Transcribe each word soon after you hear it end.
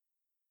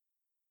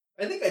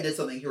I think I did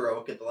something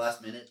heroic at the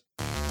last minute.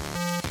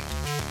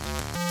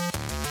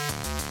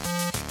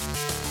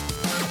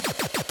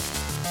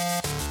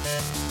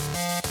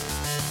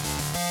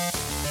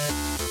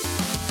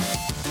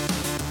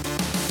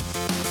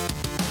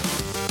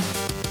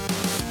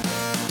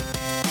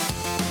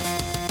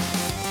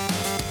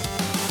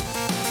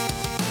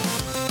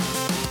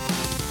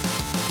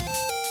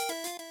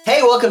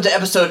 Hey, welcome to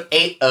episode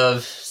 8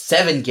 of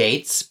Seven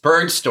Gates,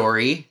 Bird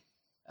Story.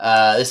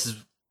 This is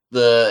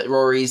the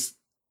Rory's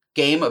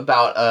game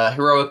about a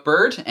heroic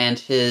bird and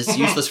his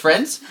useless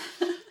friends.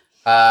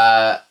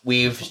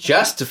 We've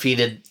just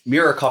defeated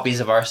mirror copies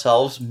of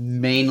ourselves,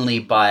 mainly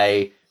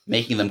by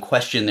making them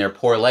question their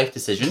poor life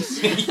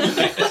decisions.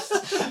 Yes.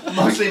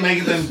 Mostly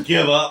making them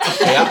give up.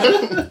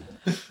 Yeah.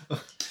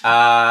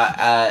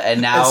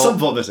 And now And some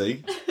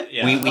vomiting.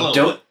 Yeah,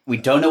 we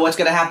don't know what's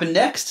going to happen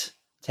next.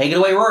 Take it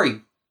away,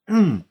 Rory.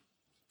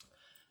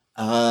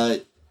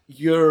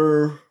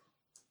 You're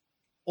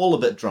all a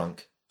bit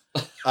drunk.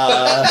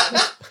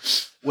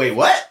 Wait,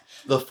 what?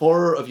 The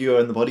four of you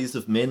are in the bodies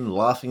of men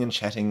laughing and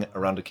chatting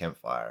around a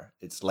campfire.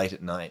 It's late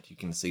at night. You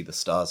can see the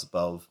stars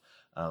above,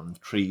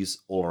 trees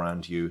all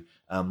around you,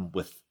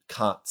 with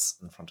carts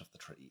in front of the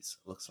trees.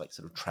 It looks like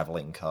sort of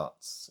traveling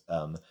carts.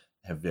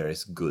 Have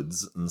various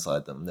goods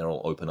inside them. They're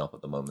all open up at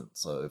the moment,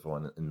 so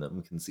everyone in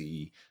them can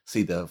see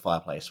the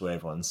fireplace where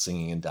everyone's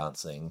singing and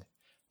dancing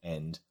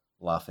and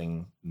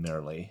laughing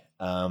merrily.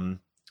 The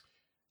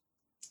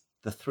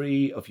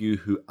three of you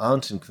who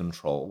aren't in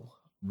control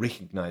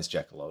recognize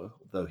Jackalow,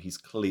 though he's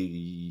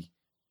clearly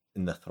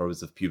in the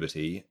throes of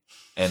puberty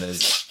and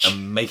is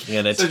making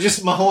an So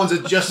just my horns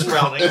are just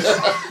sprouting.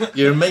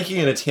 You're making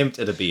an attempt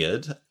at a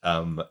beard,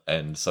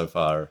 and so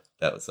far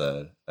that was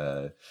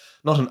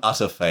not an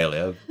utter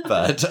failure,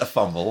 but a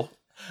fumble.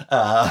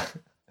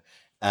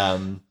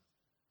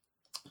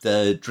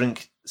 The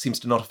drink seems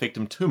to not affect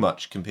him too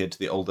much compared to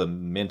the older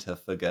mentor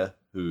figure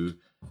who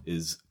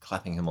is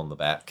clapping him on the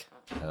back,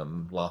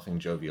 laughing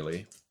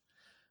jovially.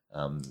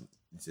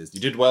 He says, "You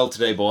did well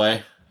today,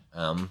 boy.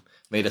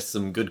 Made us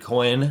some good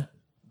coin.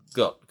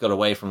 Got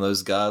away from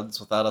those guards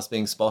without us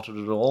being spotted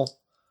at all.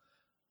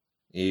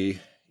 You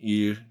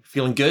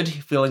feeling good?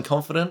 You feeling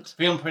confident?"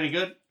 Feeling pretty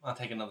good. I'll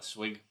take another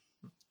swig.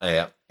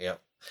 Yeah.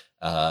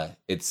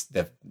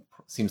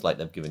 Seems like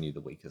they've given you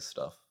the weakest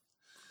stuff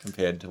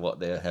compared to what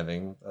they're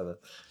having by the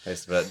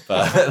taste of it,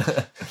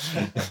 but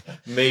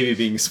maybe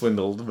being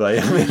swindled by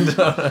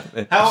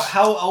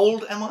How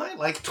old am I?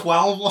 Like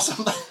 12 or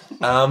something?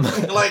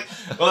 Like,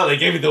 well, they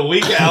gave me the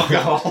weak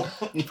alcohol.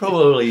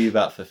 Probably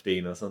about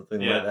 15 or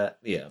something Yeah. like that.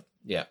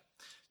 Yeah.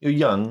 You're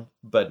young,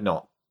 but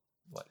not.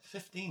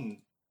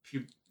 15.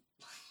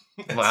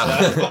 Wow.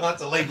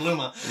 That's a late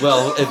bloomer.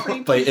 Well,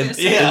 by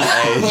instant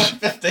age.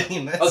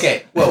 15.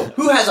 Okay, well,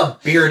 who has a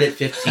beard at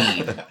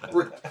 15?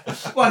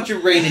 Why don't you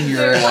rein in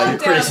your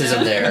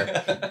criticism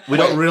there? We're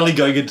not really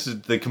going into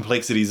the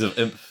complexities of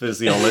imp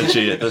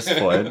physiology at this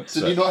point.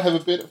 Did you not have a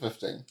beard at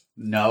 15?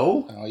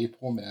 No, Oh, you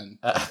poor man.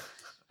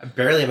 I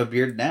barely have a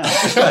beard now.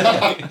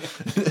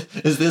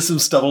 Is there some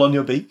stubble on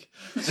your beak?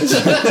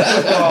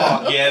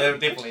 Oh, yeah, there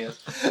definitely is.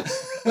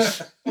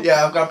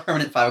 Yeah, I've got a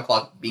permanent 5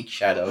 o'clock beak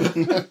shadow.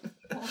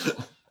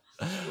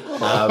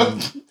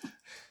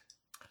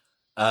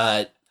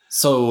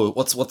 So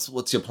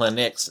what's your plan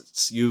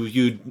next?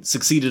 You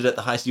succeeded at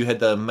the heist. You had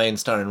the main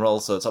starring role,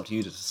 so it's up to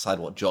you to decide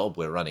what job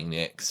we're running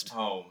next.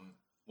 Oh,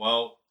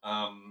 well,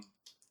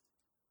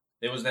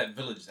 there was that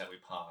village that we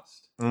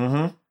passed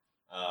Mm-hmm.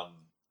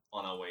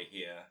 on our way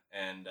here,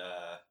 and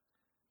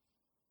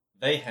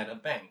they had a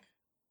bank.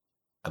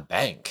 A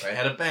bank. They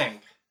had a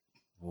bank.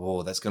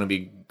 Whoa, that's going to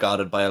be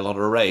guarded by a lot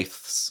of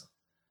wraiths.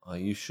 Are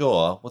you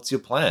sure? What's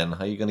your plan?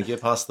 How are you going to get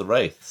past the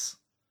wraiths?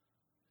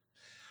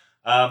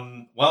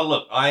 Well,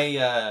 look,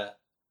 I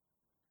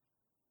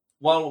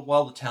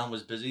while the town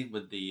was busy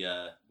with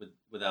the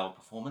with our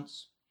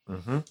performance,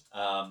 Mm-hmm.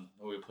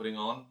 we were putting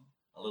on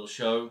a little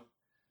show,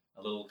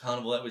 a little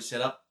carnival that we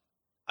set up.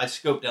 I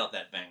scoped out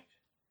that bank.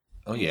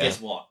 Oh And yeah,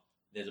 guess what?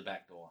 There's a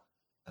back door.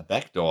 a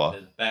back door.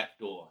 There's a back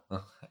door.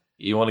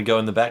 You want to go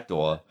in the back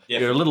door? Yeah.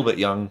 You're a little bit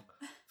young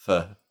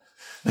for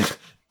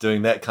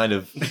doing that kind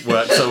of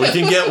work, so we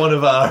can get one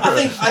of our. I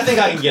think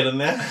I can get in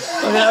there.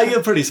 Yeah,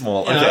 you're pretty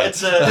small. You know,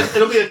 Okay.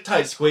 it'll be a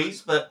tight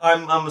squeeze, but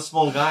I'm a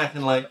small guy.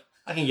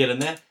 I can get in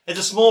there. It's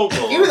a small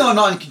door. Even though I'm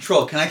not in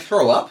control, can I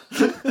throw up?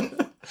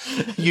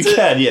 You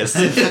can, yes.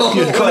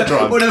 You're quite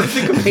drunk. One of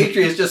the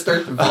compatriots just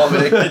starts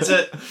vomiting.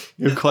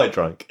 You're quite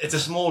drunk. It's a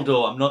small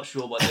door. I'm not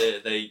sure what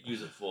they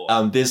use it for.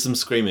 There's some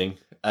screaming,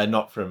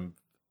 not from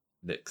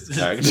Nick's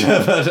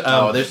character,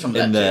 but there's some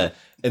in that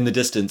the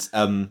distance.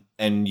 And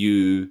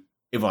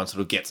everyone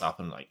sort of gets up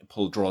and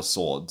draws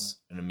swords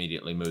and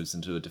immediately moves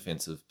into a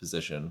defensive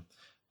position.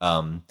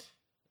 One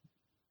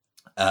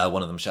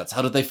of them shouts,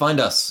 "How did they find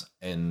us?"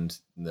 And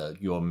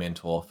your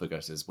mentor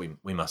figure says,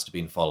 "We must have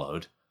been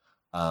followed.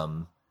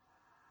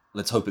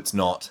 Let's hope it's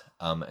not."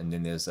 And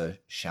then there's a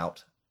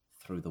shout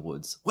through the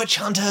woods, "Witch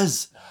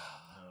hunters!"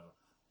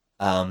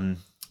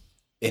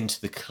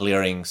 Into the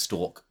clearing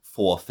stalk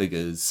 4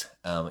 figures,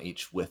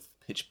 each with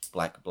pitch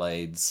black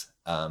blades.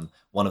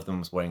 One of them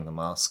was wearing the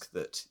mask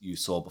that you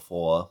saw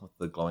before with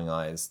the glowing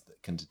eyes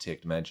that can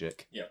detect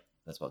magic. Yeah.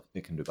 That's what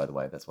it can do, by the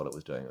way. That's what it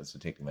was doing. It was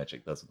detecting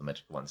magic. Those are the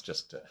magic ones.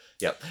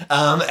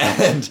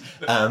 And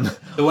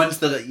The ones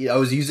that I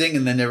was using,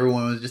 and then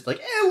everyone was just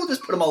like, we'll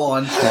just put them all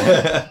on.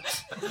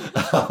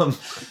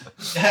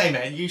 Hey,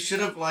 man, you should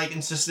have,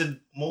 insisted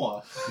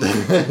more.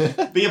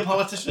 Be a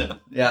politician.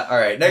 Yeah, all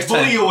right. Next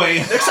Bully time. away.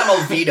 Next time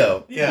I'll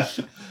veto. Yeah.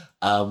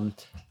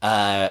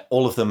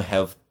 All of them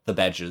have the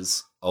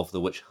badges of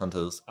the witch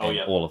hunters, Oh, and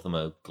yeah. all of them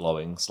are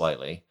glowing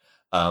slightly.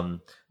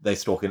 They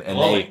stalk in, and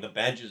Glowing. The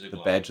badges are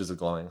glowing. the badges are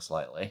glowing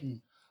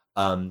slightly.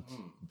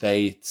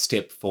 They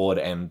step forward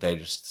and they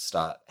just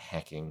start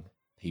hacking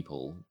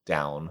people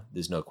down.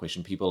 There's no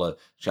question. People are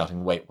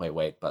shouting, wait,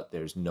 but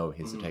there's no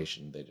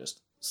hesitation. They're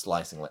just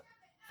slicing like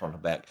front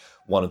and back.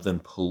 One of them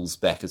pulls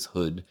back his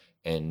hood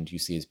and you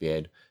see his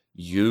beard.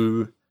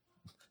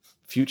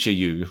 Future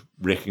you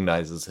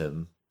recognizes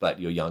him, but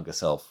your younger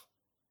self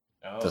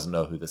doesn't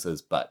know who this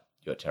is, but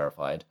you're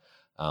terrified.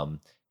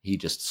 He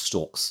just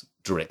stalks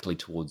directly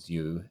towards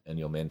you and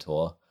your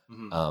mentor,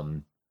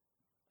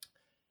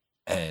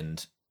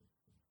 and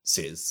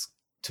says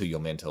to your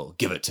mentor,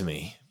 "Give it to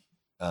me."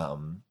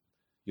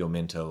 Your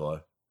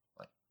mentor,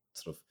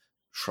 sort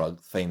of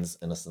feigns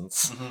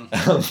innocence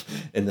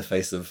in the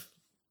face of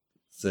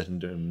certain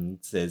doom,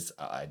 says,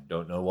 "I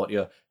don't know what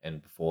you're."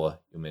 And before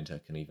your mentor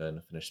can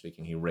even finish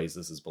speaking, he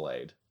raises his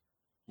blade.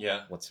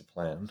 Yeah. What's your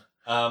plan?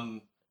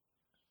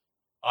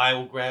 I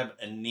will grab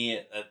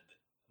a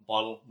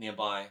bottle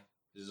nearby.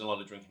 There's a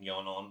lot of drinking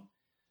going on.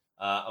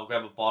 I'll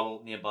grab a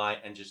bottle nearby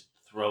and just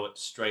throw it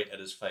straight at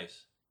his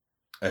face.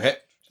 Okay.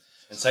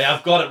 And say,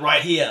 "I've got it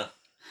right here."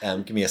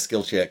 Give me a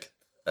skill check.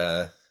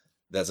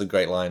 That's a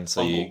great line.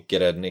 So you Fumble.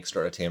 get an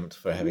extra attempt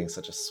for having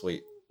such a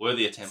sweet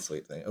Worthy attempt.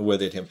 thing. A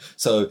worthy attempt.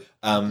 So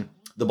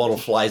the bottle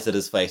flies at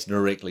his face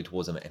directly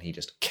towards him, and he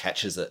just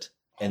catches it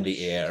in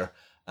the air,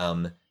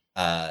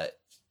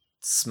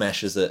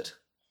 smashes it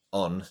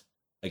on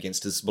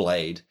against his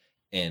blade,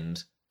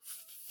 and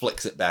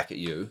flicks it back at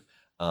you.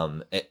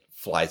 It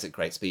flies at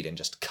great speed and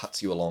just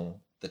cuts you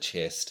along the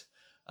chest.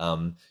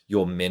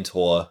 Your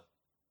mentor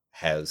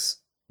has,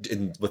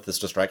 with this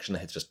distraction,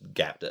 has just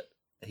gapped it.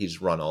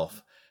 He's run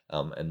off,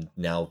 and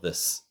now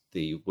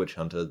the witch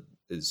hunter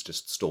is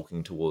just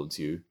stalking towards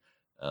you,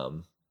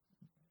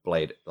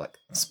 blade,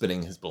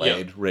 spinning his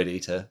blade, ready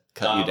to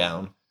cut you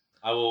down.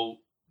 I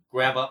will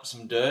grab up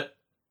some dirt,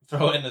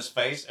 throw it in his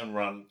face, and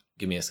run.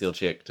 Give me a skill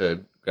check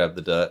to grab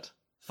the dirt.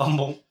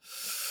 Fumble.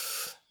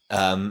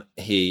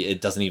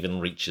 It doesn't even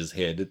reach his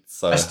head. It's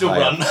so I still high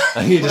run.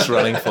 up. You're just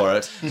running for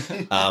it.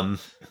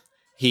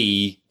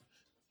 He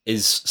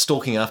is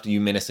stalking after you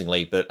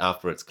menacingly, but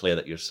after it's clear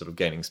that you're sort of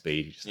gaining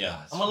speed, he just,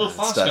 I'm a little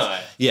fast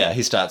guy. Yeah,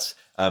 he starts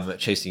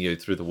chasing you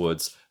through the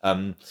woods.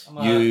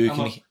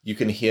 You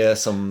can hear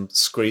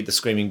the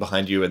screaming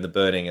behind you and the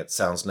burning. It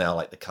sounds now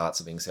like the carts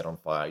are being set on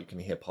fire. You can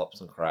hear pops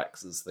and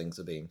cracks as things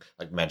are being,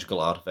 magical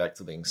artifacts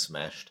are being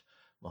smashed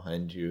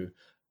behind you.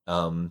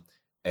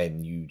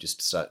 And you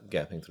just start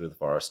gapping through the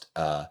forest.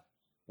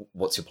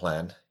 What's your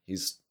plan?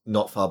 He's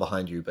not far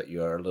behind you, but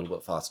you're a little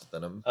bit faster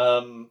than him.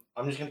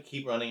 I'm just going to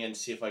keep running and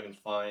see if I can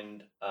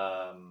find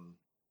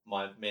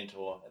my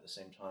mentor at the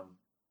same time.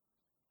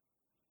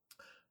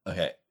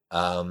 Okay.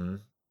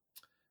 Can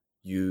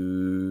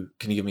you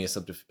give me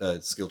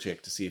a skill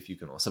check to see if you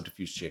can, or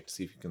subterfuge check to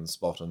see if you can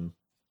spot him?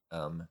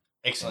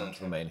 Excellent.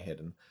 And remain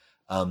hidden.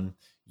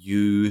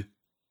 You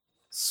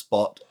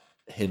spot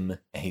him,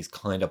 and he's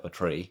climbed up a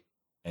tree,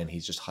 and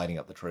he's just hiding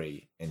up the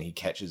tree, and he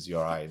catches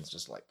your eye and is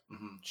just like,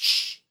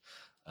 shh.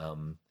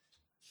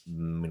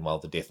 Meanwhile,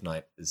 the Death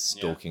Knight is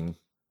stalking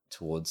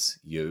towards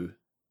you.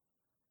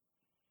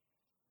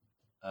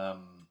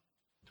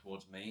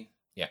 Towards me?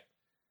 Yeah.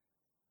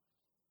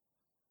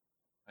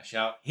 I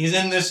shout, "He's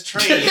in this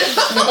tree!"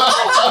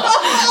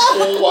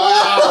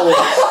 Wow.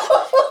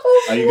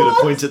 Are you going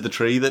to point at the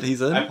tree that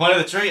he's in? I point at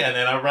the tree and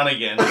then I run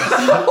again.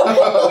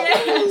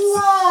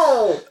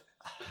 Wow.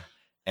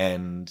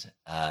 And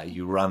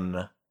you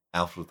run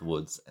out of the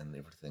woods, and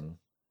everything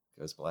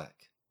goes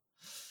black.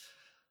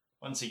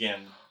 Once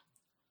again.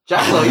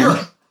 Jackalow, you're...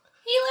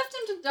 He left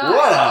him to die.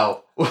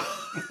 Wow.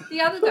 The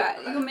other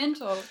guy, your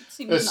mentor,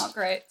 seems It's not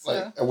great.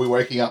 So. Are we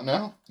waking up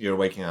now? You're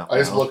waking up. I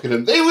just now. look at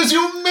him. It was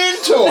your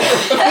mentor.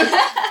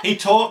 He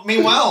taught me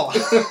well.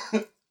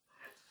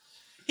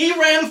 He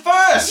ran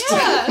first.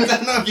 Yeah. I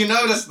don't know if you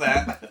noticed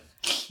that.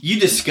 You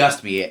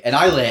disgust me, and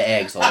I lay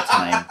eggs all the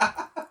time.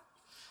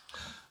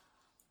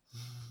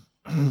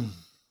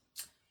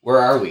 Where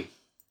are we?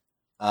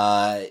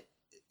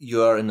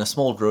 You are in a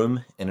small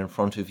room, and in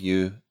front of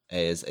you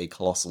is a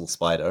colossal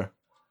spider.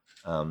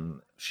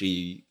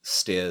 She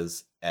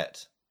stares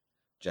at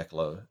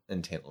Jackalow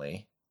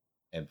intently,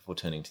 and before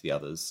turning to the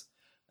others,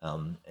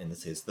 and it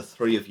says, "The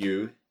three of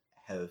you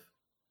have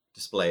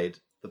displayed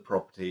the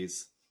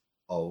properties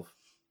of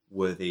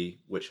worthy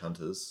witch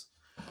hunters: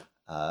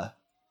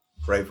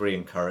 bravery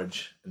and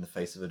courage in the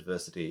face of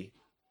adversity."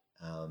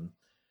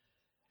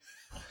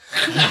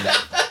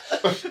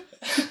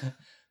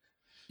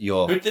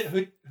 Your Who are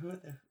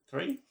the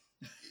three?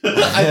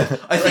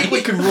 I think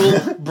we can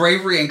rule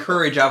bravery and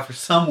courage out for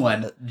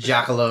someone,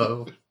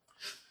 Jackalow.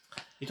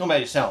 You're talking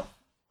about yourself,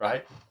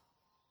 right?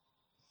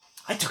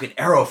 I took an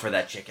arrow for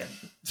that chicken.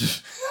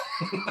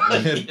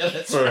 Yeah,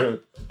 that's right.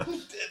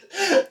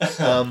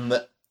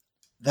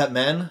 That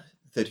man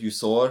that you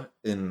saw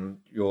in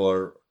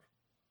your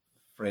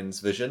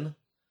friend's vision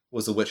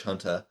was a witch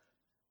hunter,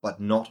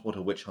 but not what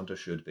a witch hunter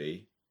should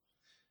be.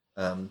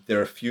 There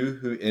are few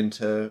who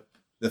enter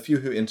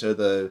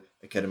the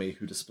academy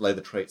who display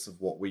the traits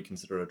of what we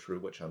consider a true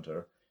witch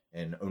hunter,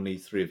 and only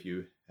 3 of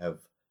you have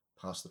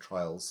passed the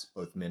trials,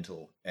 both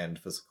mental and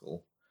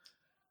physical.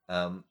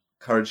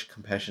 Courage,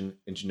 compassion,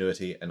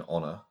 ingenuity, and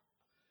honor.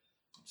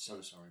 I'm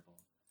so sorry, Bob.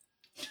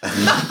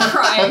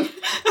 Crying.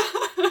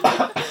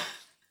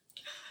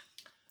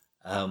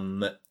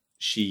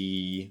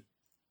 She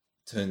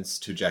turns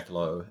to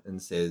Jackalow and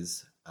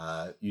says,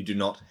 you do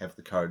not have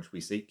the courage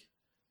we seek,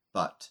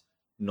 but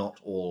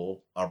not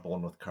all are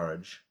born with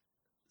courage.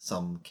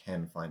 Some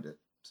can find it.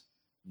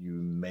 You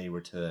may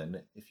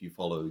return if you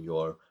follow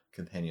your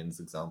companion's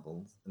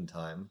examples in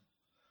time.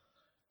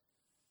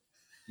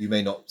 You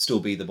may not still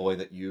be the boy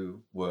that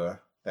you were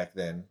back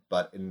then,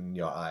 but in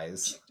your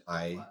eyes,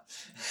 I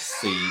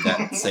see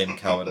that same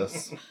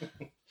cowardice.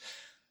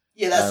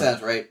 Yeah, that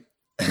sounds right.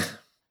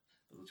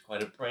 It was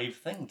quite a brave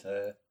thing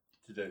to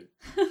do.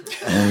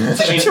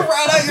 To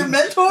rat out your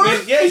mentor?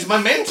 Yeah, he's my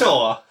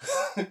mentor.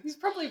 He's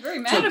probably very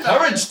mad Took about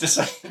courage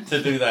it.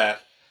 to do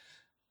that.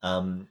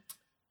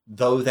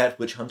 Though that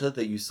witch hunter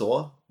that you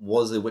saw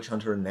was a witch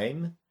hunter in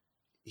name,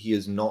 he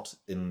is not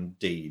in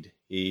deed.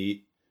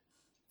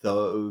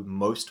 Though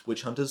most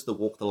witch hunters that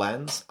walk the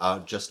lands are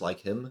just like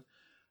him,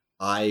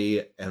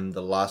 I am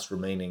the last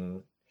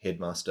remaining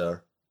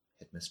headmistress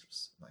in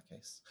my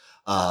case,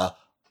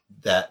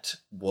 that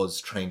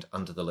was trained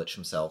under the Lich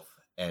himself,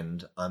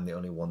 and I'm the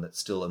only one that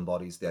still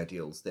embodies the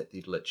ideals that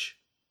the Lich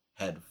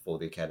had for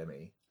the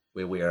Academy,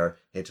 where we are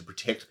here to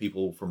protect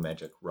people from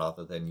magic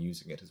rather than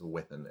using it as a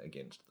weapon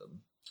against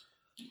them.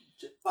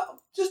 Well,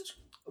 just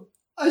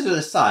as an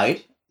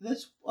aside,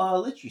 this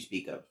Lich you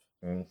speak of.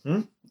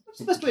 Mm-hmm. What's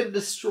the best way to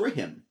destroy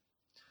him?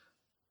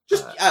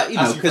 Just asking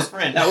for a because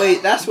friend. that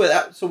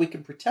way, so we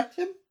can protect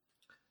him.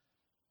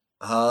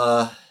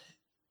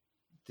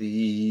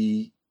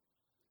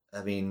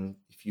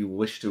 If you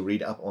wish to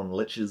read up on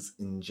liches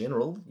in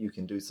general, you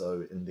can do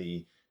so in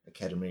the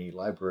Academy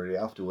library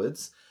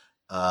afterwards.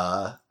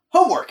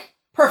 Homework,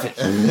 perfect.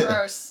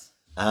 Gross.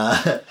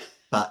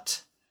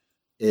 But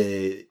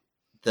the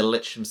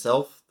Lich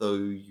himself, though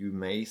you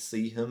may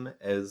see him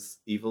as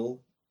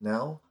evil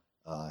now,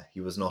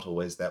 he was not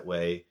always that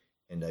way,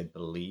 and I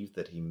believe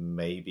that he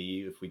may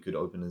be, if we could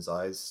open his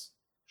eyes,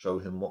 show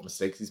him what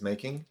mistakes he's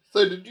making.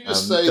 So did you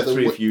just say the that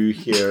 3 of you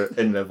hear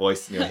in a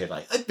voice in your head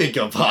like, I beg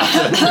your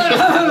pardon.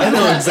 I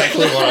know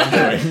exactly what I'm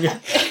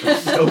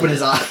doing. Open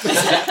his eyes.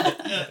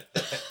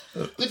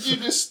 Did you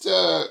just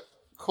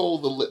call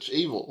the Lich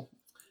evil?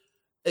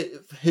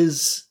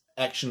 His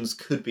actions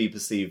could be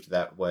perceived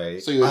that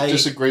way. So you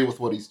disagree with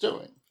what he's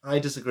doing? I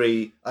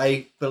disagree.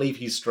 I believe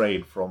he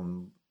strayed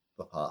from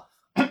the path,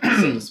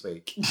 so to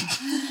speak.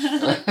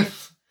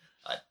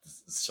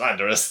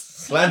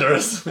 Slanderous.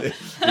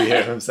 You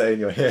hear him say in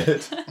your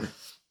head.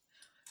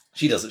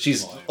 She doesn't.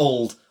 She's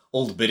old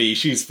biddy.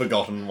 She's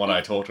forgotten what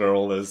I taught her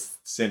all those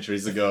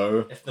centuries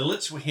ago. If the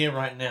Lich were here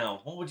right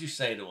now, what would you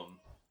say to him?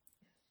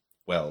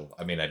 Well,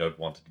 I mean, I don't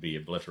want it to be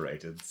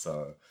obliterated,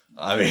 so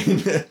I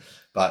mean,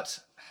 but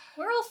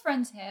We're all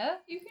friends here.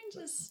 You can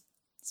just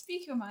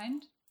speak your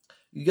mind.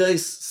 you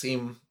guys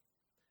seem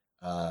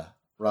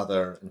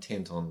rather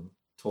intent on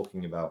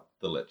talking about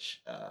the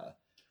Lich.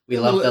 We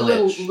love the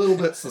Lich. A little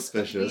bit We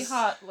suspicious.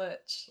 heart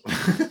Lich.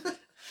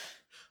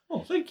 Oh,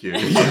 thank you.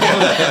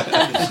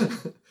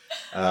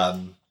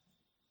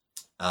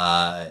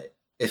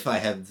 If I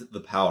had the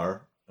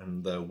power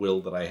and the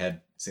will that I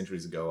had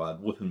centuries ago,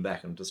 I'd whip him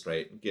back into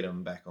straight and get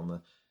him back on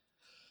the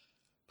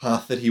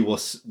path that he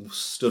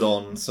stood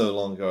on so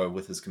long ago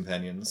with his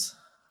companions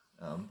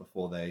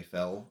before they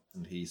fell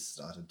and he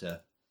started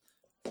to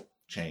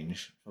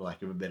change, for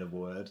lack of a better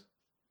word.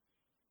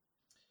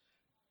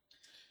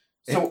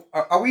 So,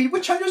 are we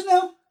witch hunters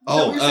now? Is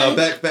that what you're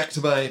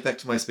saying? back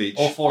to my speech.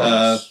 All 4 of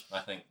us, I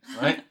think,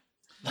 right?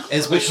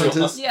 As witch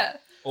hunters, Yeah.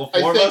 All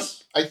 4 of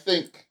us? I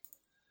think,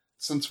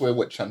 since we're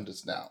witch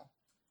hunters now,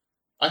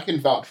 I can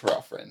vouch for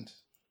our friend.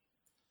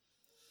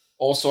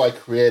 Also, I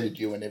created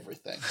you and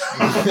everything.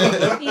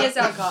 He is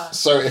our god.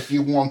 So if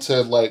you want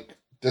to,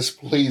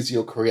 displease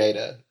your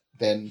creator,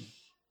 then...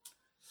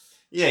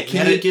 yeah. He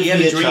Can had you a- give he had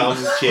me a a dream. charm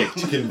check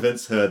to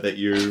convince her that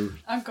you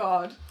Our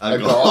god. are A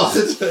God?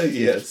 god?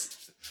 Yes.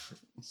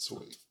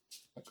 Sweet.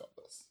 I got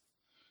this.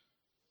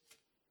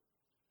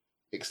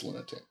 Excellent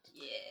attempt.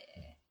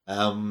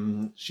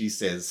 Yeah. She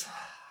says,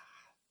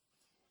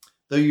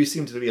 though you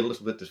seem to be a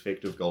little bit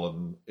defective,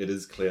 Golem, it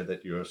is clear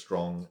that you are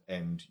strong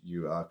and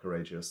you are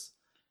courageous,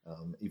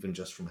 even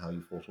just from how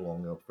you fought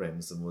along your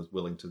friends and was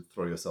willing to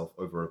throw yourself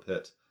over a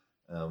pit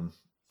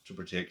to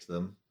protect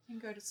them.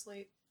 And go to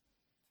sleep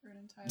for an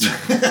entire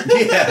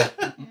Yeah.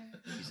 Yeah.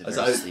 He's a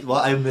very sleepy-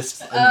 I missed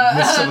some of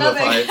the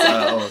nothing.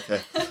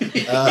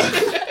 fights.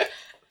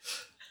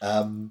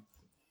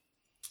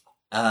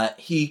 Okay.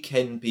 He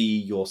can be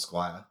your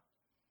squire.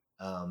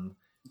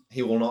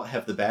 He will not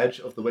have the badge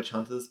of the witch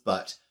hunters,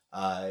 but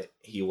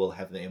he will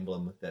have the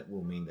emblem that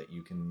will mean that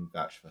you can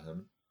vouch for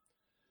him.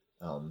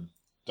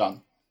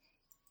 Done.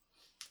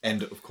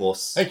 And of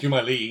course, Thank you,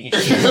 my liege.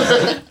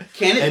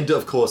 Can it? and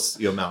of course,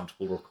 your mount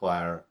will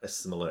require a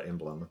similar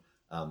emblem.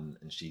 And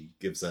she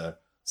gives a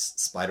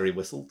spidery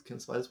whistle. Can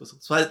spiders whistle?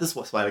 This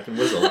spider can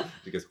whistle.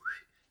 She goes,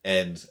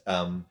 and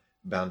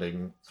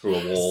bounding through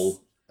a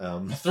wall.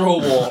 Through a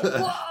wall.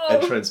 Whoa!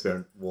 A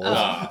transparent wall.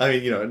 Ah. I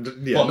mean, yeah,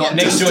 Well, not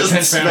next just to a doesn't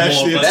transparent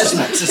smash wall, the but-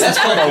 That's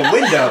called a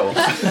window.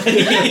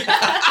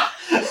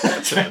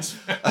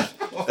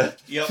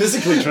 Yep.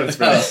 physically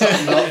transparent,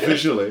 not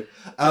visually.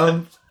 I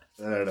don't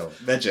know.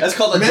 Magic. That's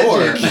called a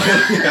Magic.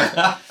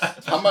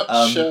 How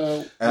much?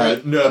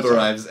 weight Nerve was it?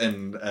 arrives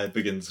and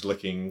begins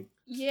licking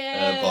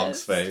Yes.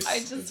 Bog's face. I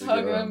as just they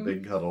hug give a him.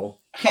 Big cuddle.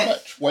 How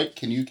much weight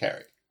can you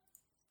carry?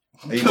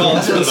 Well,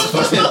 that's a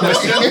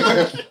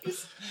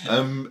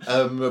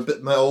A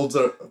bit. My olds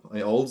are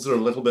a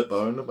little bit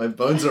bone. My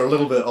bones are a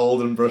little bit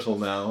old and brittle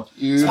now.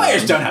 You,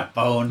 Spiders don't have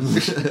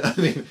bones. I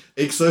mean,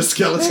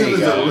 exoskeleton There you is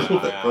go. a little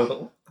bit Yeah.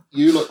 brittle.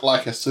 you look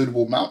like a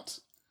suitable mount.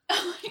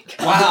 Oh my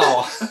god.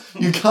 Wow.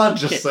 You can't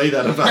just say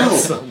that about No.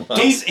 someone.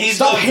 He's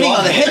Stop got hitting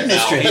on the blonde head hair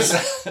now.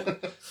 mistress.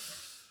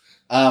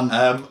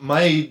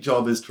 My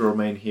job is to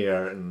remain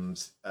here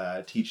and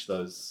teach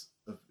those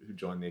who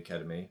join the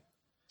academy.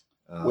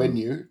 When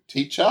you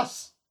teach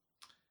us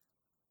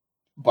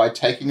by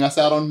taking us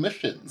out on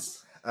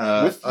missions.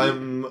 with you.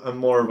 I'm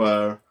more of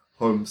a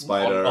home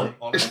spider. On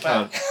I his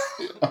can't.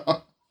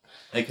 back.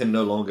 I can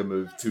no longer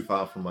move too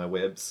far from my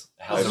webs.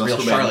 House It's a must real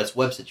remain Charlotte's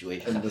Web in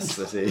situation. this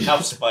city.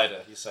 House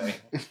spider, you say.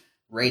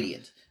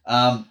 Radiant.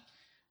 For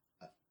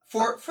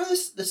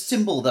the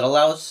symbol that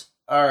allows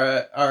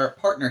our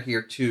partner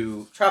here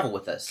to travel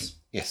with us,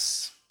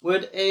 Yes.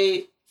 would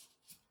a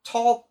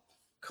tall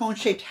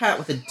cone-shaped hat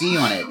with a D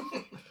on it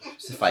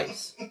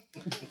suffice?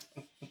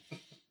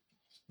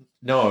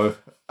 No.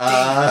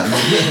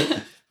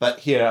 But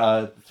here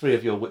are 3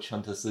 of your witch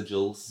hunter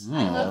sigils.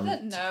 I love that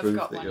to Nerve prove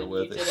got that one you're and you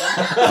worthy.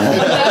 didn't.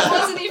 Nerve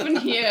wasn't even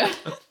here.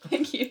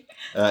 Thank you.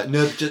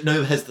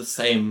 Nerve has the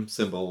same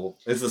symbol.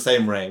 It's the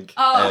same rank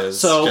Oh. as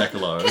So-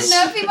 Jackalo's. Can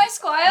Nerve be my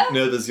squire?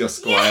 Nerve is your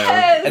squire.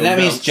 Yes! And that Your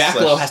means mount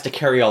Jackalow slash- has to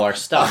carry all our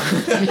stuff.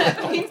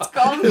 That means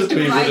Gollum's It's to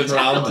being my ridden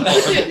around.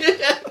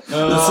 Jackalow.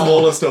 The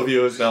smallest of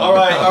you is now. All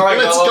right,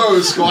 Let's Gollum.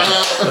 go,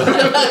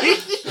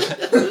 Squire.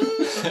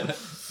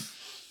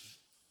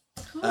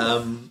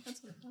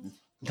 That's what it was.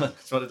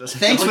 That's what it does.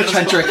 Thanks, Witch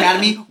Hunter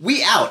Academy.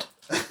 We out.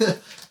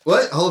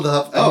 What? Hold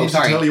up. I Oh, need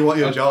sorry. to tell you what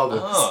your job is.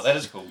 Oh, that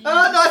is cool. No,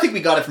 I think we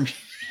got it from.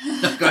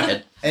 No, go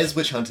ahead. As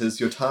witch hunters,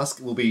 your task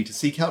will be to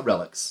seek out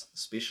relics,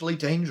 especially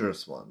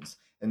dangerous ones,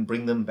 and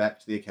bring them back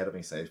to the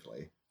academy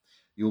safely.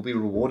 You will be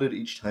rewarded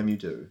each time you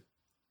do.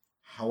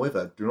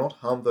 However, do not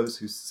harm those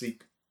who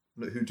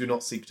do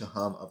not seek to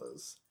harm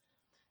others.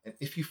 And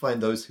if you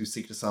find those who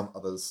seek to harm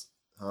others,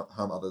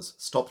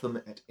 stop them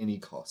at any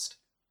cost,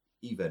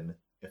 even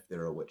if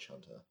they're a witch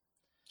hunter.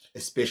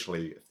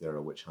 Especially if they're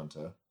a witch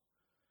hunter.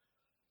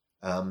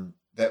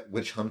 That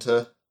witch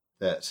hunter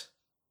that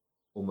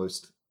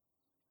almost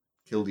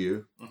killed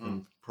you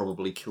and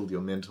probably killed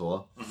your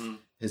mentor. Mhm.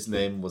 His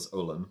name was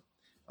Olin.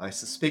 I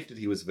suspected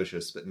he was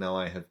vicious, but now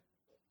I have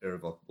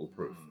irrevocable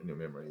proof in your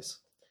memories.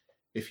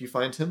 If you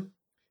find him,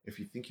 if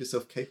you think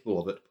yourself capable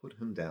of it, put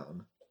him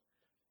down.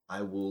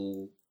 I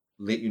will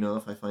let you know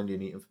if I find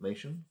any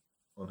information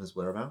on his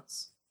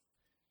whereabouts.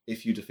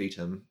 If you defeat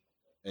him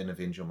and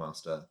avenge your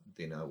master,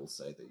 then I will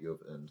say that you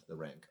have earned the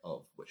rank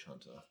of witch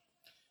hunter.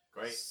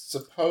 Great.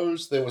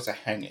 Suppose there was a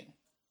hanging.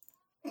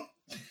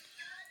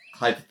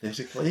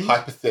 Hypothetically.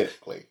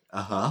 Hypothetically.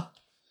 Uh-huh.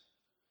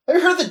 Have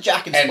you heard of the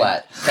Jack and And-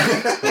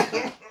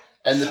 Splat?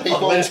 And the Oh,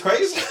 people... that's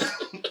crazy.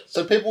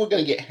 So people were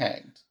going to get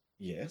hanged.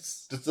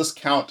 Yes. Does this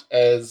count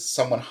as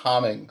someone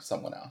harming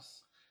someone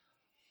else?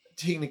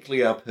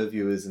 Technically, our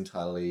purview is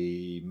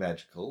entirely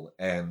magical,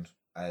 and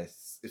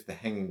if the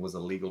hanging was a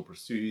legal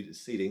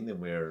proceeding, then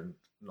we're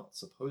not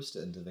supposed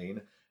to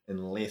intervene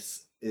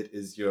unless it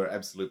is your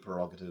absolute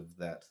prerogative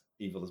that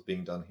evil is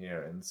being done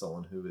here, and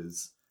someone who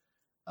is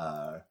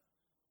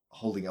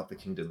holding up the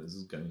kingdom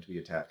is going to be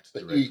attacked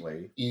But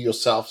directly. You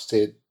yourself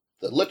said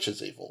the Lich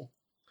is evil.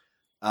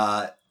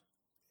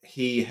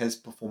 He has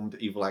performed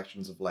evil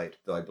actions of late,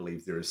 though I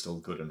believe there is still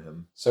good in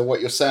him. So what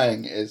you're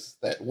saying is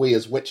that we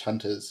as witch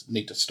hunters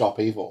need to stop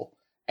evil,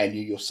 and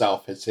you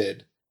yourself have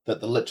said that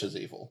the Lich is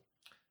evil.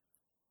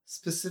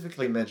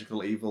 Specifically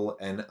magical evil,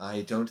 and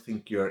I don't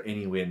think you're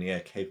anywhere near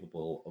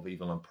capable of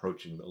even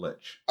approaching the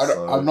Lich.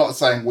 I'm not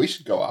saying we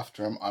should go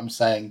after him. I'm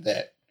saying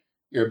that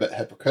you're a bit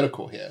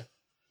hypocritical here.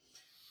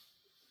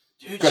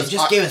 Dude, Because she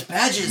just I- gave us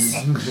badges.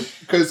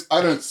 Because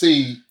I don't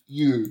see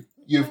you.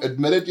 You've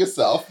admitted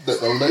yourself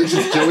that the Lich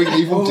is doing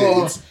evil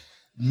deeds,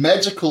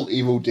 magical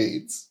evil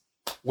deeds,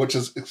 which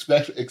is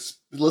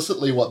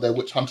explicitly what their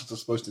witch hunters are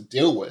supposed to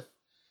deal with.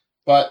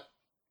 But,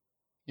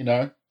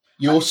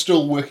 you're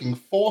still working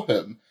for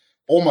him,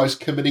 almost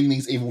committing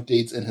these evil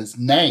deeds in his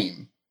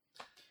name.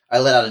 I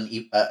let out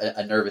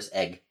a nervous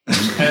egg.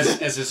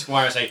 As his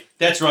squire say,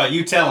 that's right,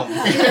 you tell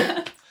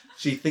him.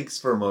 She thinks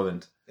for a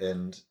moment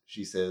and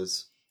she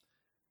says,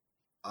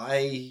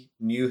 I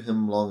knew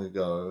him long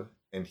ago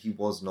and he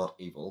was not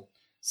evil.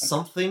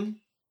 Something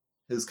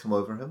has come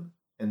over him,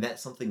 and that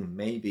something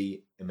may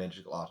be a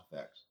magical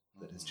artifact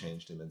that has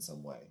changed him in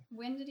some way.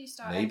 When did he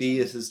start?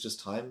 Maybe acting? it is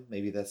just time.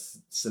 Maybe that's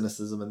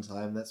cynicism in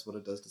time. That's what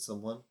it does to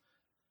someone.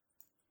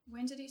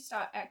 When did he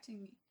start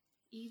acting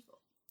evil?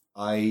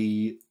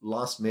 I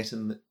last met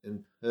him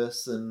in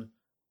person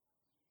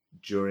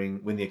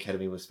when the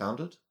Academy was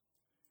founded,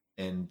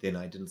 and then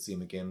I didn't see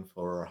him again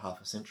for half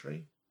a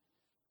century.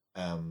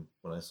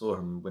 When I saw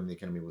him when the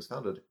Academy was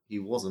founded, he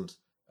wasn't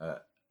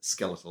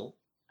skeletal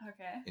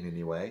Okay. in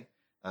any way.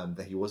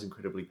 That he was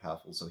incredibly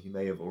powerful, so he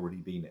may have already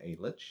been a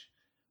lich.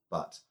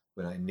 But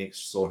when I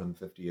next saw him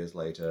 50 years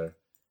later,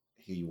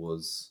 he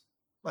was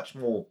much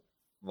more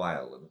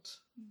violent.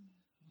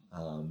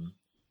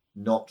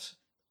 Not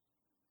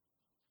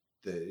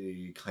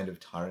the kind of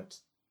tyrant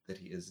that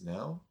he is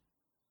now.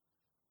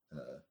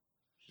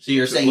 So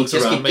you're saying he looks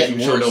just around, keep getting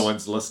making sure worse? no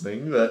one's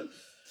listening, but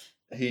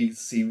he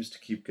seems to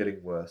keep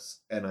getting worse.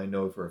 And I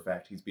know for a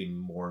fact he's been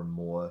more and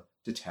more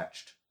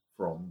detached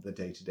from the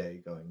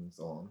day-to-day goings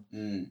on.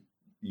 Mm.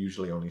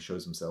 Usually only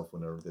shows himself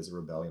whenever there's a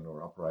rebellion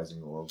or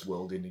uprising or a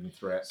world-ending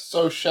threat.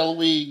 So shall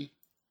we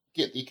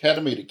get the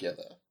Academy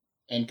together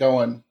and go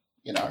and,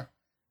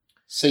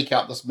 seek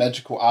out this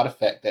magical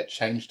artifact that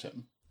changed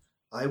him?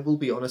 I will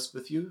be honest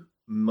with you,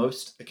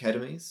 most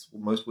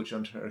witch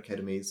hunter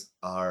academies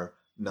are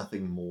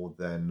nothing more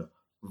than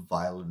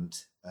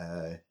violent,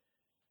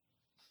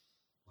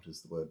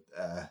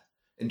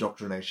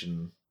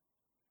 indoctrination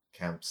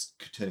camps,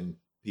 turning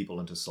people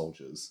into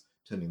soldiers,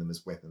 turning them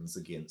as weapons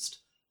against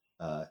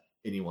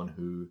anyone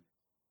who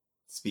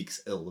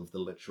speaks ill of the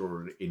Lich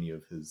or any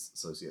of his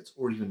associates,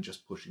 or even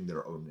just pushing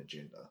their own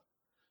agenda.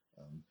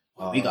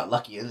 We got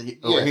lucky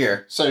over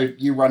here. So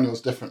you run yours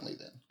differently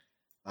then?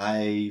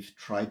 I've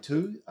tried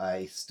to.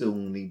 I still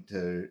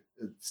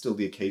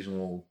the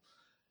occasional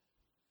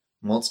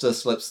monster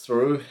slips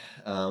through,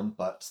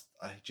 but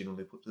I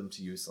generally put them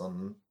to use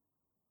on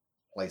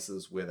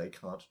places where they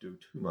can't do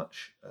too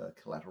much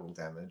collateral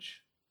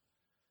damage.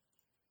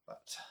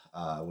 But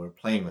we're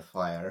playing with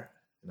fire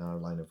in our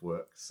line of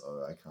work,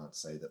 so I can't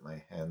say that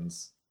my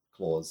hands,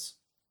 claws,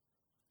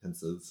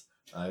 pincers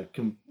are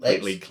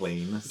completely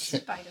clean.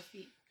 Spider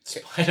feet.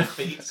 Spider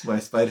feet. My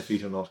spider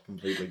feet are not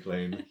completely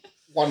clean.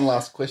 One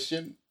last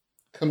question.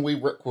 Can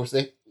we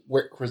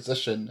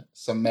requisition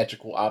some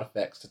magical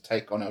artifacts to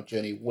take on our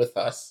journey with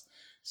us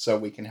so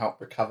we can help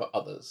recover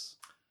others?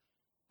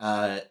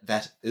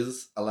 That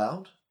is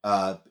allowed.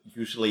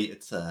 Usually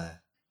it's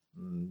a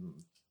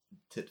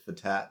tit for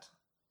tat.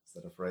 Is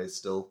that a phrase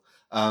still?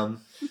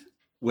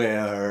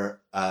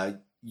 Where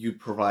you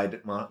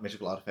provide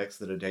magical artifacts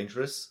that are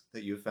dangerous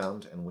that you've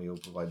found, and we will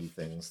provide you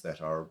things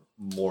that are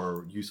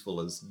more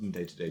useful as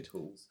day-to-day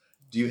tools.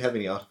 Do you have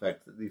any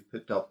artifacts that you've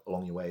picked up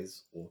along your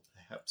ways, or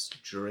perhaps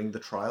during the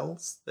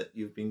trials that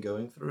you've been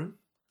going through?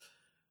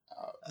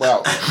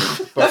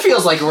 That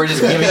feels like we're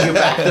just giving you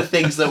back the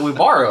things that we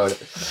borrowed.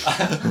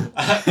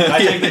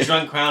 I take the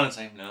drunk crown and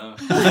say no.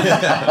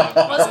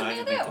 Wasn't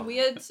there that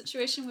weird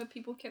situation where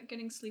people kept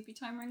getting sleepy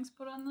time rings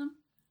put on them?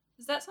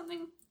 Is that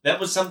something? That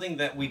was something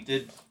that we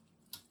did.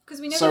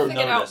 Because we never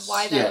figured out notice.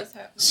 why that was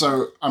happening.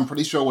 So I'm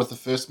pretty sure with the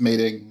first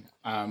meeting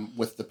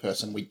with the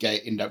person, we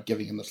end up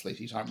giving him the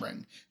sleepy time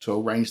ring to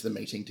arrange the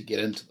meeting to get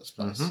into this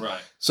place. Mhm.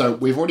 Right. So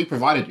we've already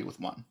provided you with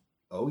one.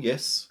 Oh,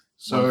 yes.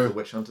 So- One for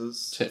witch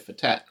hunters. Tit for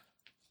tat.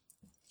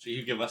 So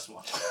you give us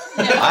one.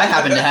 I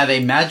happen to have a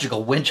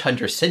magical witch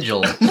hunter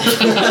sigil. We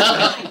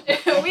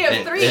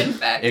have 3, in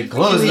fact. It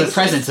glows in the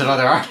presence of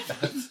other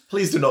artifacts.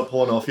 Please do not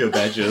pawn off your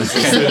badges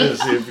as soon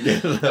as you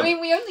get them. I mean,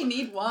 we only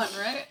need one,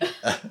 right?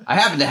 I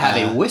happen to have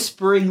a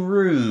whispering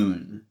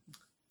rune.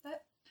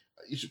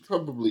 You should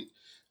probably...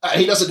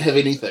 he doesn't have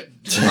anything.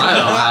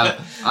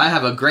 I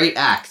have a great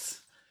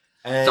axe.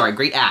 And, Sorry,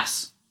 great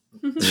ass.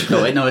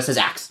 No, wait, no, it says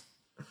axe.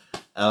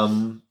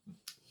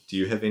 Do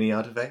you have any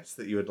artifacts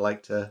that you would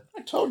like to...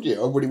 I told you.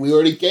 We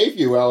already gave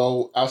you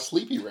our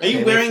sleepy ring. Are you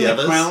Any wearing of the the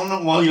others?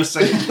 crown while you're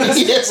saying this?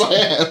 Yes, I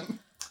am.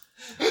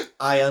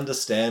 I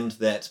understand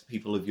that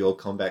people of your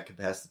combat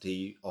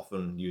capacity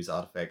often use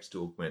artifacts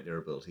to augment their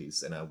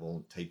abilities, and I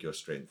won't take your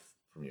strength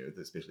from you,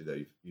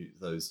 especially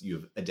those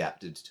you've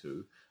adapted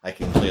to. I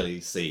can clearly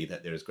see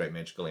that there is great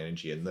magical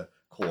energy in the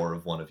core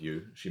of one of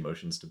you. She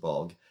motions to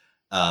Bog.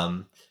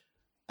 Yep,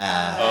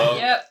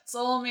 it's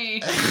all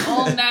me.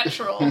 All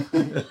natural.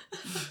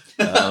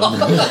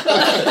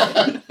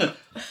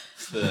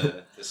 It's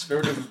the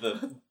spirit of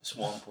the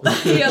swamp.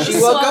 Yeah, She the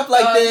woke swamp up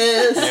like god.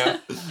 this.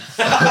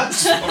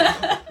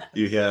 Yeah.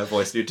 You hear a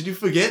voice. Did you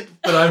forget?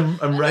 But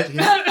I'm right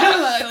here.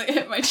 I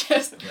hit my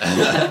chest.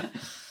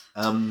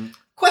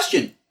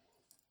 Question.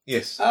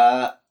 Yes.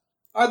 Are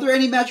there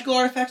any magical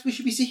artifacts we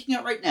should be seeking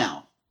out right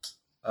now?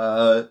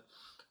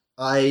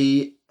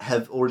 I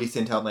have already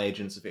sent out my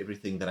agents of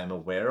everything that I'm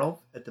aware of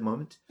at the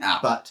moment. Ah.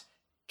 But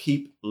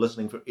keep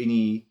listening for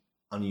any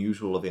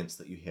unusual events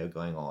that you hear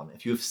going on.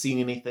 If you've seen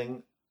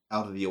anything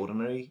out of the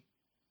ordinary,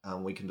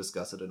 we can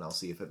discuss it and I'll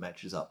see if it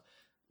matches up.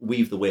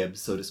 Weave the web,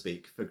 so to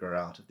speak, figure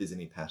out if there's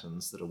any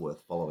patterns that are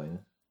worth following.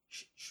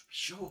 Should we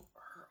show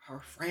our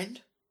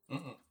friend?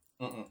 Mm-mm.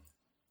 Mm-mm.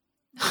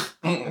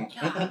 Mm-mm.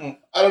 Mm-mm.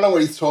 I don't know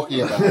what he's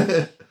talking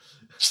about.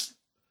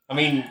 I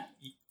mean,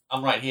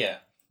 I'm right here.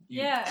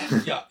 Yeah.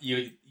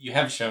 Yeah, you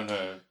have shown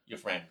her your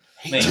friend.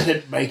 He Me.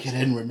 didn't make it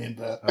in,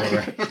 remember? All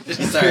right.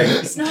 Sorry.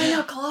 It's not in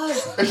our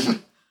clothes.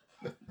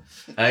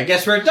 I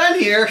guess we're done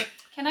here.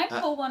 Can I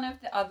pull one of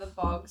the other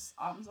bog's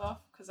arms off?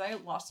 Because I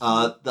lost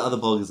The other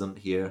bog isn't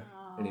here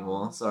Oh,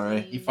 anymore,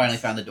 sorry. You finally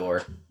found the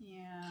door.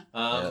 Yeah.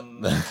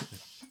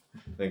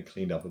 Then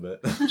cleaned up a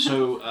bit.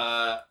 So,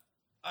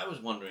 I was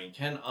wondering,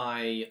 can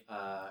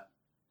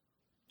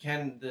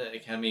the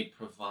Academy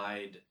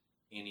provide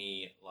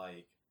any,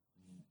 like...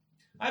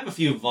 I have a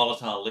few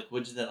volatile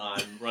liquids that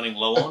I'm running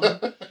low on.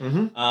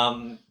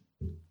 Mm-hmm.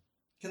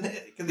 Can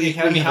the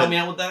Academy help me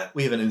out with that?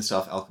 We have an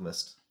in-staff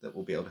alchemist that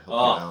will be able to help you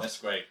Oh, out. that's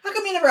great. How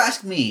come you never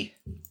asked me?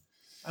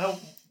 I don't...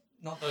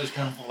 Not those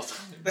kind of volatile...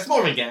 That's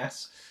more of a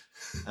gas.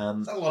 It's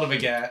a lot of a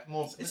gas.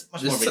 It's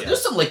much more of a gas.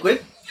 There's some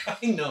liquid.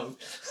 I know.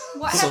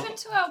 What happened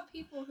to our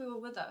people who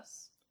were with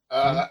us?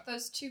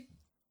 Those two.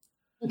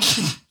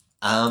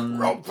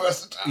 Wrong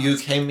person. to You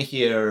ask. came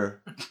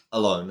here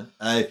alone.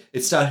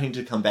 It's starting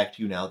to come back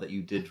to you now that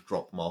you did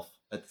drop them off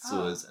at the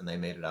sewers and they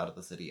made it out of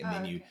the city, and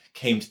then you Okay.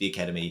 came to the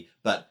academy.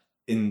 But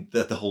in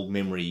the whole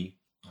memory,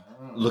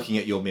 looking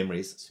at your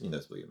memories, assuming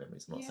those were your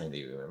memories, I'm not Yeah. saying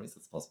they were your memories,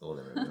 it's possible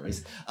they were your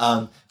memories.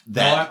 I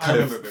That kind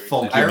remember of very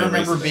fogged I your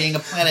memories remember a bit. being a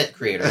planet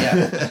creator.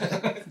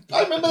 Yeah.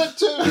 I remember that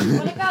too.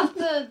 What about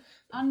the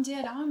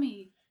undead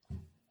army?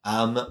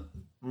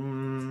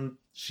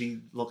 She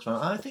looks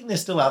around. I think they're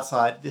still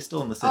outside. They're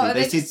still in the city. are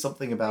they they said just-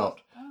 something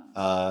about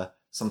Oh.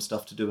 some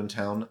stuff to do in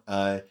town.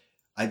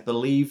 I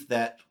believe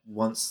that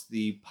once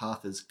the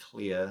path is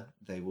clear,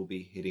 they will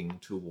be heading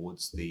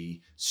towards the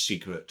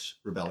secret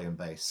rebellion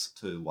base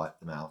to wipe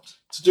them out.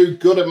 To do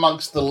good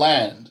amongst the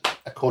land,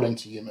 according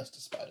to you, Mr.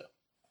 Spider.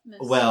 Miss-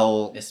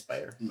 Well, Miss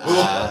Spider.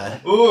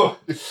 Ooh.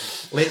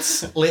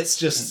 let's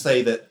just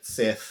say that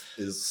Seth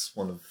is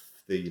one of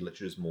the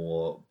Lich's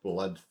more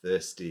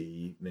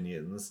bloodthirsty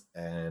minions,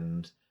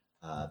 and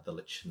the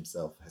Lich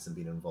himself hasn't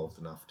been involved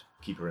enough to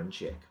keep her in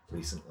check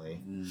recently.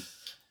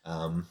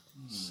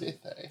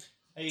 Seth, eh?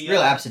 Hey,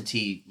 Real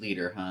absentee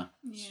leader, huh?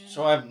 Yeah.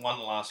 So I have one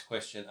last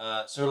question.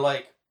 So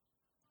like,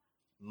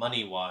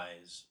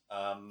 money-wise,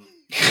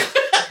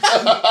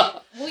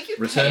 Will you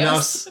Return pay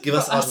us, give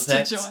us for us to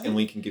artifacts, join? and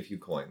we can give you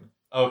coin.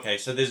 okay,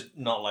 so there's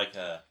not like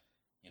a,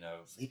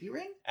 Sleepy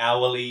ring?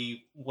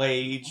 hourly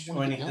wage I or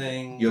wanna get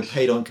anything? You're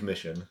paid on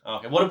commission.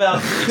 Okay, what about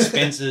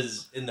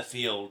expenses in the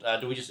field?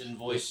 Do we just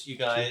invoice you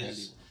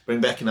guys? Bring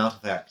back an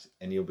artifact,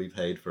 and you'll be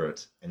paid for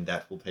it, and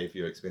that will pay for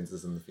your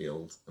expenses in the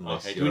field.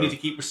 Unless Okay, do we you're need to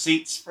keep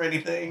receipts for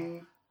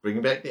anything?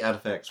 bringing back the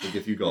artifacts. We'll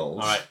give you gold.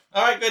 Alright,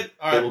 good.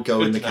 Alright, It will go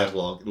good in the to know.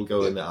 catalogue. It'll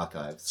go in the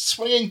archives.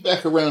 Swinging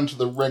back around to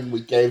the ring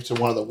we gave to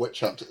one of the witch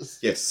hunters.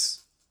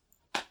 Yes,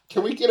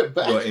 Can we get it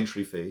back? your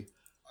entry fee.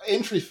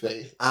 Entry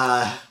fee.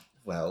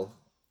 Well,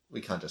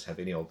 we can't just have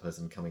any old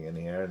person coming in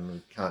here, and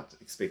we can't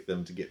expect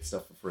them to get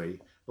stuff for free.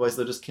 Otherwise,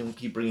 they'll just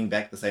keep bringing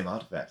back the same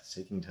artifact,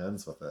 taking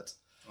turns with it.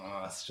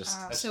 That's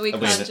just. So we I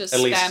mean, can't just at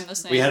least spam the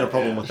same. We had a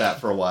problem with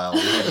that for a while. We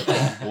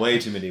had way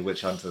too many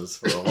witch hunters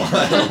for a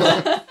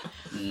while.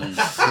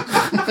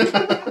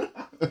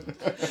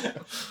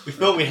 We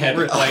thought we had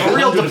A like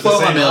real 100 of the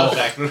diploma same mill.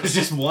 artifact, but it was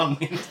just one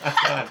the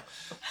entire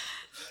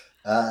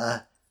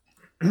time.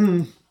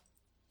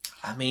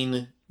 I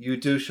mean, you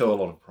do show a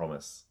lot of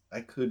promise.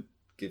 I could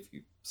give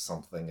you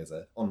something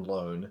on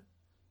loan,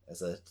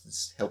 to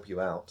just help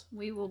you out.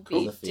 We will On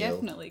be the field.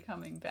 definitely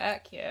coming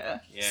back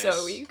here. Yes.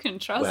 So you can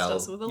trust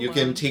us with a you loan.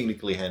 can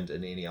technically hand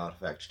in any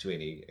artifact to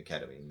any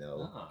academy, and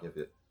they'll Ah.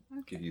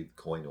 give you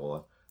coin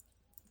or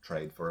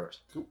trade for it.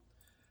 Cool.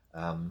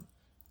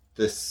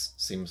 This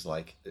seems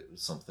like it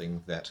was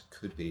something that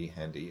could be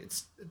handy.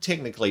 It's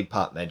technically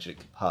part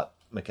magic, part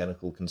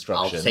mechanical I'll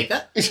construction. take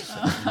that.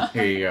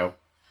 Here you go.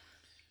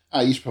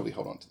 You should probably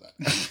hold on to that.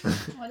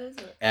 What is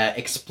it?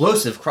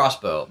 Explosive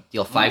crossbow.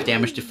 Deal 5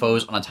 damage to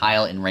foes on a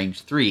tile in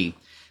range 3.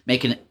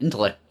 Make an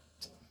intellect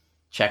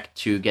check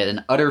to get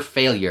an utter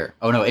failure.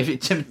 Oh no,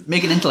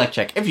 make an intellect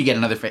check. If you get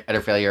another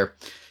utter failure,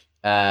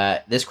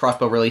 this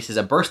crossbow releases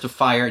a burst of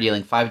fire,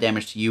 dealing 5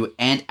 damage to you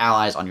and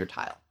allies on your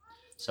tile.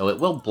 So it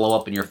will blow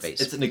up in your face.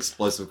 It's an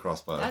explosive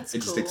crossbow. That's it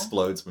just cool.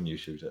 explodes when you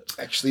shoot it.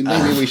 Actually,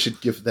 maybe we should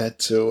give that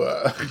to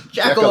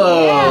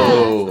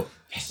Jackalope!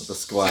 With the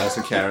squire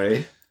to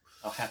carry.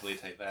 I'll happily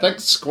take that.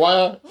 Thanks,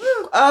 Squire.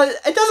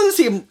 It doesn't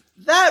seem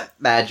that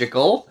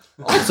magical.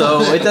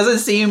 Also, it doesn't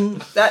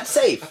seem that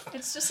safe.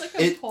 It's just like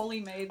a It- poorly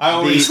made. I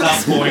already The-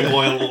 start pouring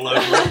oil all over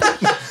it.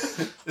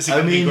 This is I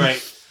going to be mean-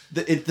 great.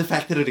 The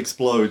fact that it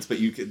explodes, but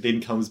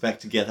then comes back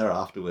together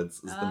afterwards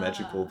is the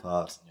magical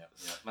part. Yeah,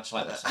 much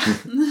like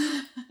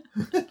that.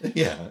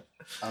 Yeah.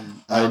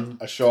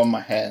 I show him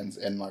my hands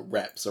and my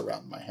wraps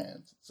around my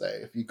hands. Say,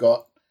 if you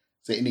got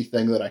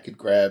anything that I could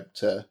grab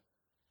to,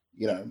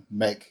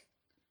 make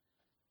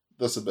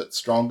this a bit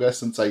stronger,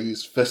 since I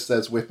use fists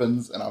as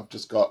weapons and I've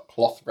just got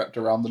cloth wrapped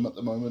around them at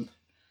the moment.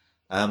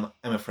 I'm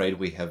afraid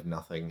we have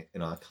nothing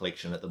in our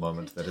collection at the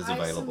moment that is Tie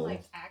available. Some,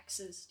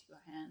 axes to your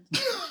hand.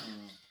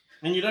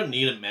 And you don't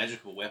need a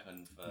magical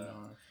weapon for... No.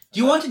 Do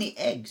you want any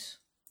eggs?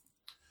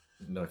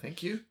 No,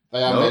 thank you.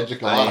 They are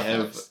magical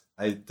artifacts.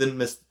 I didn't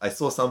miss. I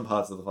saw some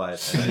parts of the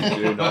fight, and I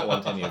do not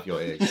want any of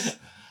your eggs.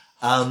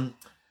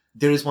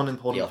 There is one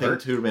important thing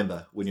to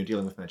remember when you're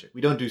dealing with magic.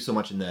 We don't do so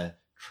much in the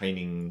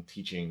training,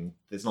 teaching.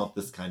 There's not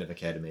this kind of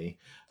academy.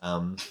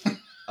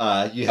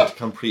 You have to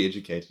come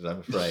pre-educated, I'm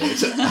afraid.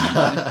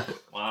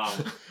 Wow.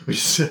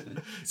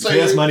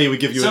 Pay us money, we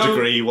give you a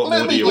degree. What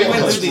more do you We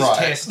want? went through these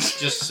tests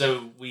just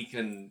so we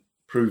can...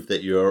 Prove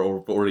that you're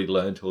already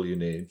learned all you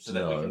need. So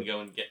that we can go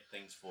and get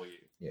things for you.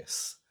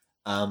 Yes.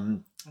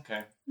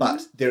 Okay.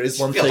 But there is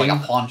one Feels thing. like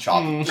a pawn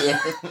shop.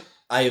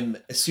 I am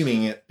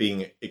assuming it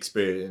being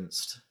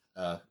experienced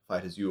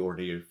fighters, you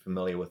already are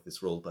familiar with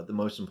this rule, but the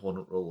most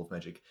important rule of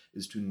magic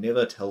is to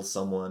never tell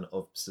someone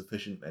of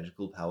sufficient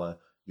magical power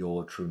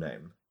your true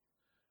name.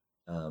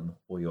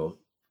 Or your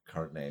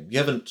current name. You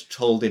haven't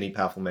told any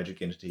powerful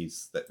magic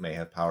entities that may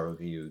have power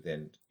over you,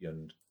 then your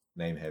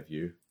name have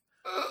you.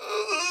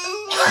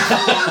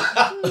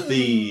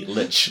 The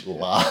Lich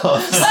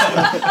laughs.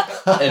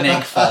 An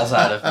egg falls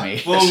out of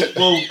me. Well,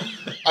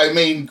 I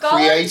mean, Gollum?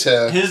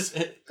 creator.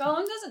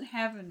 Gollum doesn't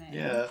have a name.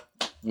 Yeah.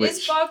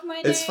 Is Bog my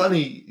name? It's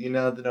funny,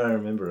 now that I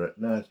remember it.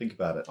 Now I think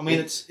about it. I mean,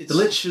 it's the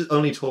Lich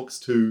only talks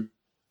to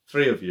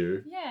 3 of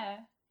you. Yeah.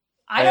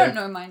 I don't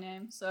know my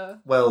name, so...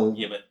 Well,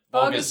 yeah, but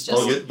Bog Bog is is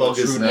just- Bog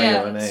is true now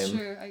yeah, your that's name.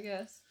 true, I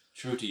guess.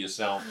 true to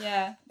yourself.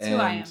 Yeah, that's who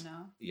I am And- now.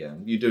 Yeah,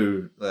 you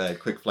do a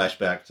quick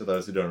flashback to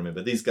those who don't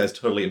remember. These guys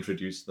totally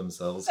introduced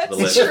themselves That's to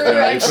the Lich. true,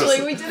 very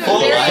actually. We did it Full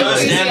very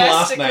first and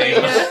last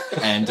enthusiastically. name. Yeah.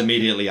 And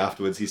immediately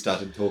afterwards, he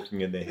started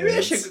talking in their Maybe I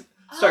heads. should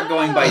start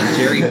going by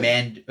Jerry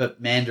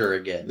Mander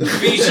again.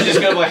 Maybe you should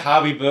just go by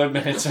Harvey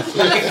Birdman so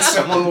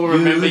someone will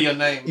remember your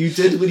name. You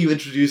did when you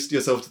introduced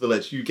yourself to the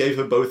Lich. You gave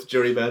her both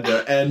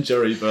Gerrymander and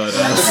Jerry Bird.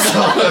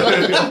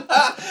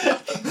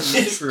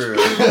 It's True.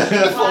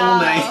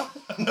 Wow.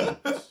 Full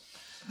name.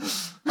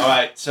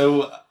 Alright,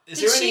 so is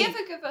Did there she any...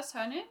 ever give us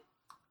her name?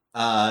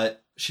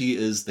 She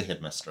is the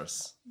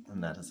headmistress,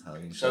 and that is how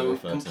you shall So,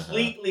 refer to her.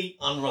 completely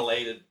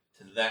unrelated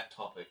to that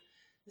topic,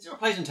 is there a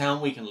place in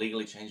town we can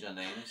legally change our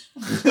names?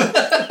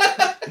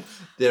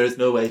 There is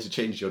no way to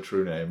change your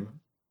true name.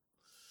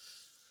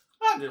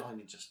 I'm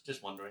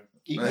just wondering.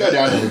 You can go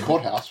down to the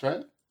courthouse,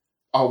 right?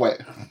 Oh, wait.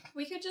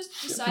 We could just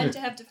decide to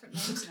have different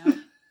names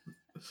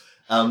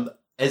now.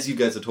 As you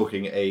guys are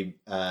talking,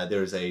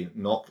 there is a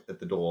knock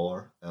at the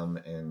door,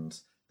 and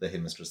the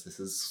headmistress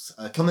says,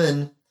 "Come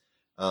in."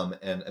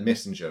 And a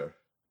messenger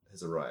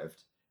has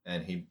arrived,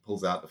 and he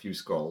pulls out a few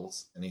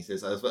scrolls, and he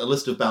says, "I have a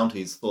list of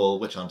bounties for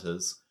witch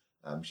hunters."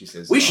 She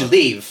says, We should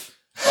leave.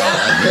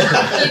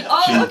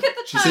 Oh, look at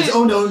the She time. says,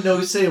 "Oh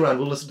no, stay around.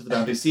 We'll listen to the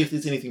bounties, see if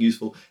there's anything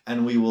useful,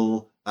 and we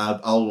will.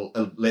 I'll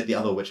let the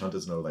other witch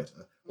hunters know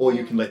later, or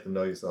you can let them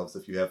know yourselves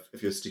if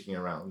you're sticking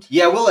around."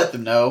 Yeah, we'll let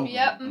them know.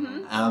 Yep,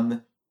 mm-hmm.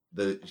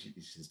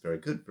 She says, "Very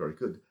good, very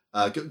good.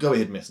 Go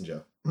ahead,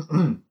 messenger."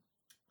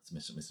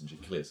 Mr. Messenger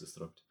clears his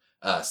throat.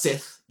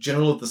 Seth,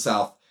 General of the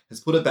South, has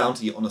put a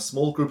bounty on a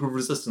small group of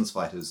resistance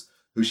fighters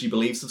who she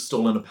believes have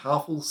stolen a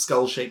powerful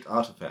skull-shaped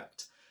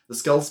artifact. The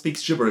skull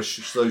speaks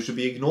gibberish, so should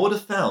be ignored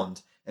if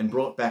found and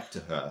brought back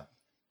to her.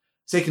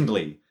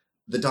 Secondly,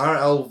 the Dire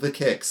Owl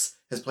Vikex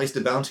has placed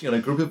a bounty on a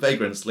group of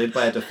vagrants led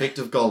by a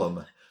defective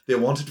golem. They're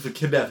wanted for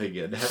kidnapping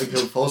and having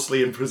her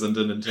falsely imprisoned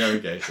and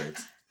interrogated.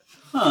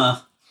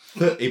 Huh.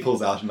 He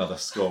pulls out another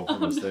scroll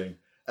from his thing.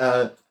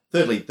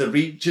 Thirdly, the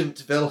Regent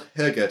Vel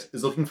Herget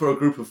is looking for a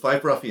group of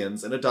 5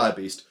 ruffians and a dire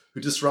beast who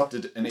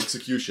disrupted an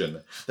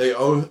execution. They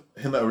owe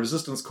him a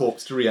resistance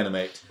corpse to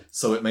reanimate,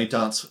 so it may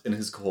dance in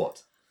his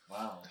court.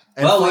 Wow.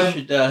 And We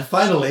should...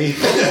 finally,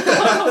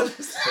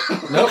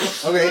 Nope.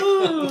 Okay.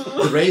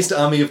 the raised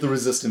army of the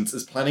resistance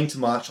is planning to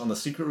march on the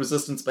secret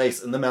resistance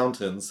base in the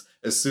mountains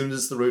as soon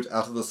as the route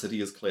out of the city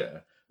is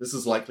clear. This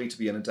is likely to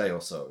be in a day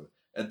or so.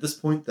 At this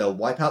point, they'll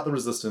wipe out the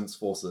resistance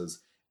forces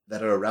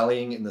that are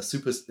rallying in their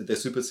super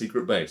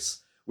secret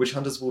base. Witch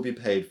hunters will be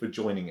paid for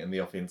joining in the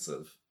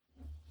offensive.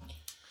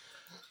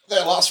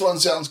 That last one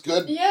sounds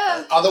good.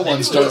 Yeah. Other Maybe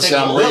ones we'll don't take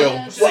sound a real.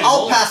 look. Well,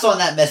 I'll pass on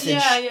that message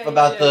Yeah,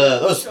 about yeah,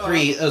 those sure.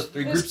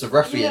 three groups of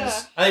ruffians.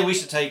 Yeah. I think we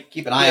should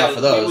Keep an eye out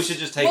for those. We should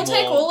just take We'll them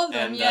take all of and,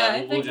 them, yeah. I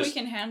we'll think just,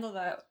 we can handle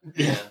that.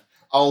 Yeah.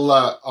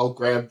 I'll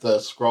grab the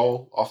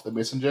scroll off the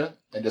messenger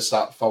and just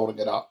start folding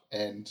it up,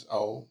 and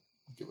I'll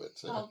give it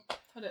to... I'll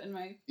put it in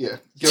my... Yeah,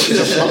 give it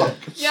to Sherlock.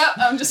 Yeah,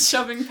 I'm just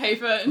shoving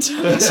paper into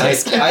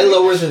I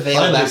lower the veil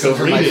Finally, back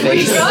over my reading. We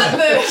face. got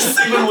this!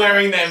 You've been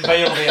wearing that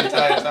veil the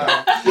entire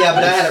time. Yeah,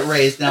 but I had it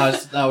raised. Now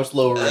it's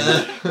lower.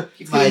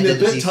 Keep my Getting a identity.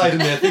 bit tight in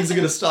there. Things are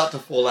going to start to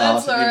fall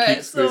out. That's and you alright, keep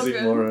it's all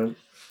squeezing good. more in.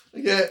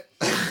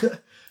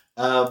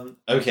 Okay.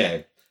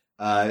 Okay.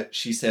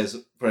 She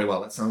says, very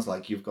well, it sounds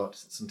like you've got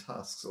some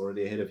tasks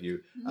already ahead of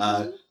you.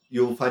 Mm-hmm.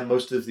 You'll find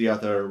most of the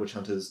other witch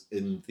hunters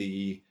in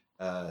the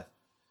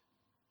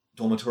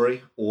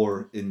dormitory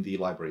or in the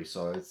library,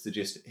 so I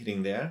suggest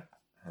heading there.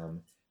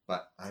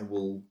 But I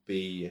will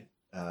be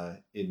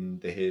in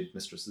the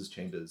headmistress's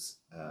chambers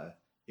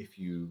if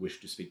you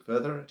wish to speak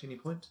further at any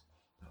point.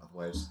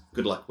 Otherwise,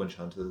 good luck, witch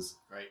hunters.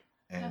 Great.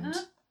 And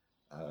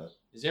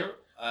Is there?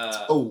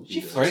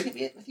 She flirted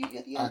with you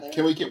at the end there?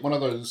 Can we get one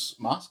of those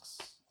masks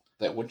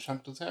that witch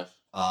hunters have?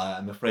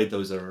 I'm afraid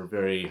those are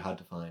very hard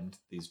to find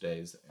these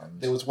days. And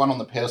There was one on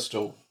the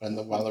pedestal in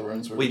one of the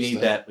rooms. we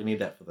need that. We need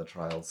that for the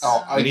trials.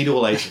 Oh, we need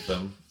all 8 of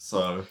them.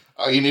 So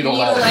Oh, you need You all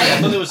need all that. eight?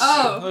 I thought there was.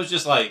 Oh. It was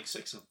just like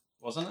 6 of,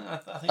 wasn't it? I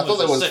think I thought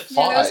there was 6.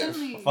 Yeah, there's 5.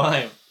 only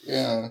 5.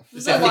 Yeah.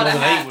 There's Yeah, a lot I of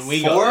think it was 8 hats. when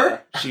we 4?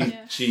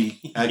 got she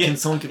Yeah. can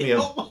someone give me a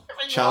there.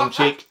 charm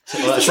check?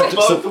 Both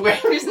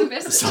Who's the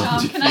best at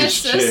charm? Can I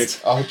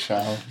assist? Oh,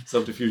 child.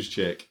 Subterfuge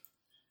check.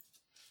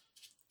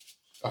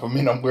 I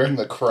mean, I'm wearing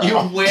the crown.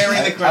 You're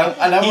wearing the crown.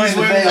 And I'm He's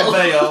wearing the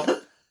wearing the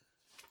veil.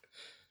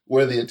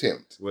 Worthy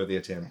attempt. Worthy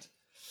attempt.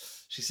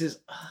 She says,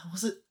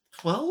 was it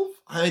 12?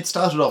 It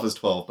started off as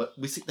 12, but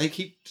we see they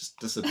keep just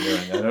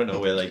disappearing. I don't know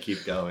where they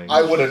keep going.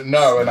 I wouldn't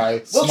know, and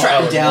I We'll smile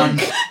track it and down.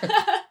 wink.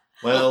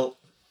 Well,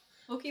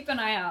 We'll keep an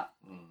eye out.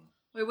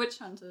 We're witch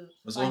hunters.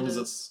 as long as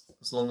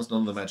finders.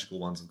 none of the magical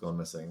ones have gone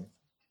missing.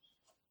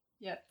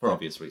 Yeah. For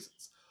obvious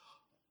reasons.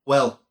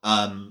 Well,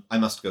 I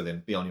must go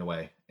then. Be on your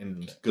way,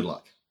 and good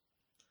luck.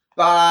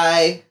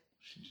 Bye.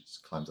 She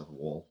just climbs up a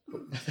wall.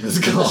 It's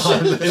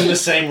gone. In the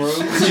same room.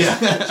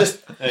 Yeah.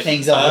 Just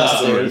hangs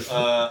up on the roof.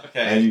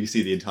 Okay. And you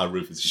see the entire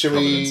roof is just Should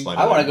covered we- in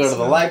spider I want to go webs. to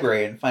the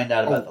library and find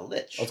out about the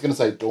Lich. I was going to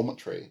say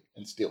dormitory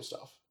and steal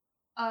stuff.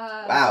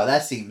 Wow,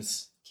 that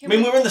seems... I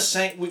mean, we're in the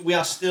same. We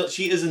are still.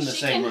 She is in the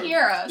she same can room.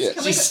 hear us. Yeah. Can,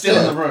 She's we, still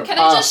in the room. can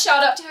I just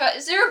shout up to her?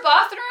 Is there a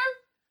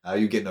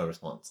bathroom? You get no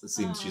response. It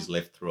seems Oh. she's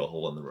left through a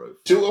hole in the roof.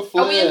 Do a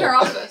flare. Are we in her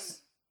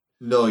office?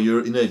 No,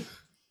 you're in a...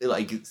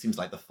 Like, it seems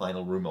like the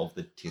final room of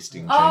the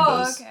testing Oh,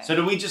 chambers. okay. So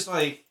do we just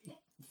like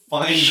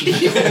find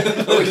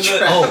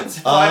Oh,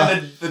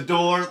 find the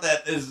door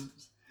that is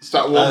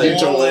Start walking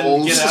to wall and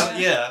walls. get out?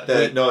 Yeah.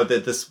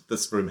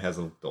 This room has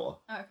a door.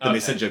 Okay. The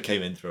messenger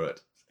came in through it.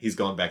 He's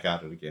gone back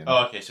out it again.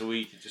 Oh, okay. So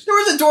we could just. There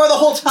was a door the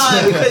whole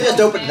time! We could have just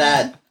Oh, opened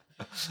man.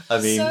 that.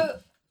 I mean, so,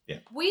 yeah.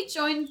 we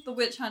joined the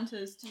witch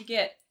hunters to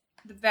get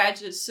the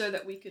badges so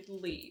that we could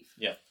leave.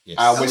 yes.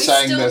 Are We're we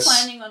saying still this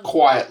planning on-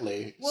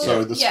 quietly, Well,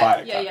 so the yeah,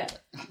 spider yeah, can't.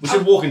 yeah. We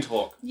should walk and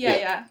talk. Yeah, Yeah.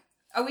 yeah.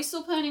 Are we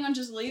still planning on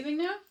just leaving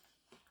now?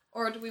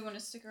 Or do we want to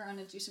stick around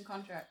and do some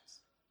contracts?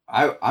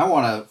 I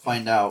want to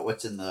find out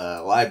what's in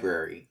the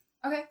library.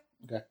 Okay.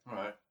 All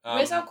right.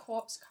 Where's our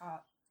corpse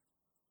cart?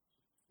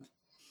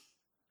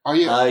 Oh,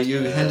 yeah.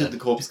 You handed the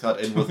corpse cart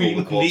in with all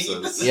the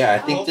corpses. Yeah, I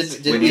think Oh.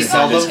 did When we you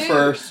sell found them it.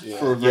 for Yeah.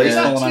 a very Yeah.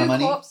 small We amount of got two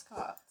money? corpse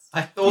carts.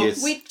 I thought.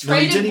 Yes. We No, you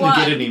traded didn't even one.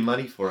 get any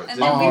money for it. And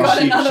did then you? we got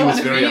She- another she was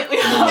one very immediately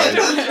annoyed.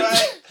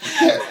 afterwards.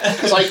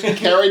 Because I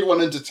carried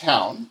one into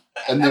town,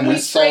 and then And we we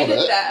sold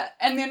traded it. that.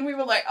 And then we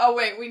were like, oh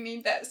wait, we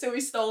need that. So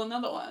we stole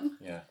another one.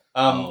 Yeah.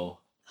 Oh.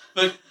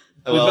 But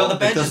Well, we've got the it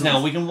badges doesn't-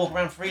 now. We can walk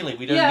around freely.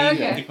 We don't Yeah,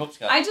 need okay. the corpse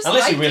cart. I just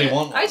Unless liked you really it.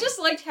 want one. I just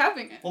liked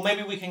having it. Well,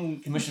 maybe we can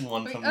commission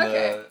one from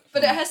Okay, the.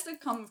 but it has to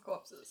come with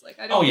corpses. Like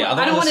I don't. Oh, yeah, want,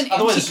 I don't want an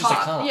otherwise empty it's just a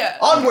cart. cart. Yeah.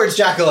 Onwards,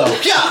 Jackalow!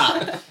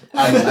 Yeah!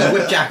 I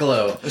whip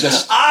Jackalow.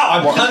 Just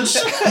I What?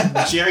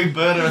 punched Jerry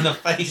Burner in the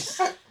face.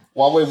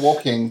 while we're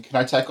walking, can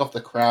I take off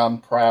the crown,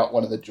 pry out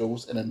one of the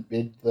jewels, and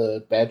embed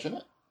the badge in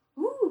it?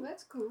 Ooh,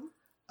 that's cool.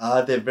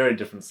 They're very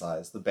different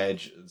size. The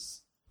badge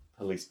is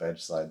police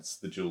badge size.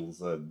 The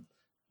jewels are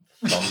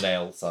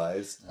thumbnail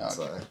sized. Okay.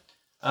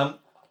 So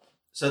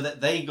So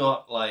that they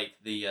got like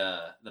the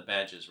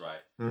badges,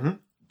 right? Mhm.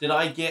 Did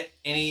I get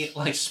any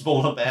like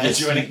smaller badge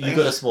yes, or anything? you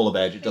got a smaller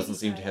badge. It doesn't Baby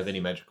seem to size. have any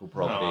magical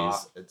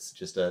properties. Aw. It's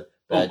just a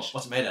Oh, badge.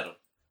 what's it made out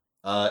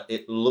of?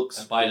 It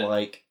looks I bite it.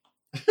 like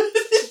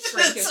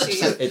Break your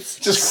teeth. it's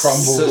Just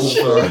crumble.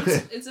 silver,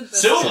 It's a bit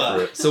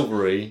Silver?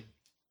 silvery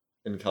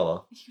in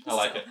color I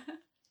like it.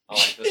 I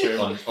like this very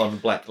much. on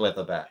black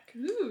leather back.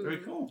 Ooh. Very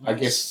cool. I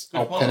guess Good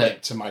I'll pin quality.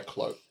 it to my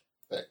cloak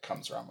that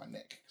comes around my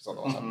neck, because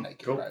otherwise I'm Mhm, naked,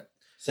 cool. right?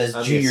 Says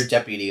Yes. junior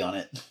deputy on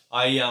it.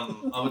 I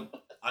would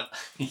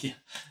yeah,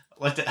 I'd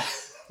like to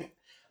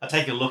I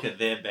take a look at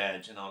their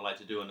badge and I'd like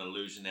to do an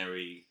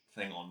illusionary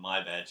thing on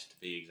my badge to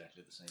be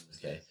exactly the same as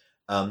Okay.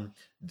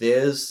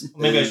 theirs. There's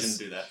Maybe I there's- shouldn't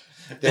do that.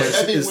 There's,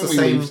 I think it's when the we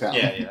same leave town.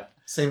 Yeah.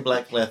 same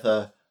black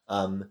leather,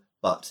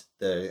 but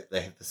they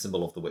have the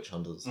symbol of the witch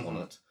hunters on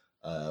Mhm.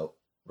 it,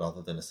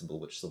 rather than a symbol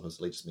which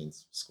supposedly just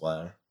means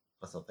squire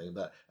or something.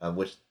 But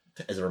which,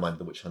 as a reminder,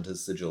 the witch hunter's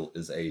sigil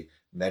is a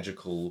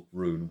magical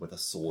rune with a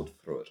sword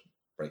through it,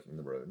 breaking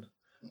the rune.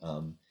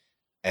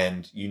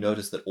 And you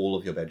notice that all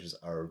of your badges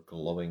are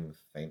glowing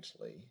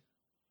faintly.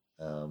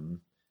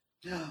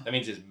 That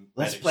means there's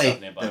Let's magic play.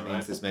 stuff nearby, That means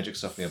right? there's magic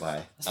stuff nearby.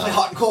 Let's play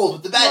hot and cold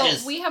with the badges.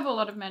 Well, we have a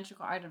lot of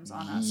magical items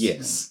on us.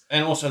 Yes.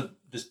 And also,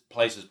 this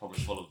place is probably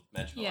full of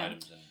magical Yeah.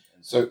 items and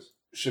So, things.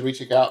 should we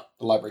check out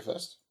the library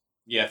first?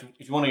 Yeah,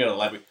 if you want to go to the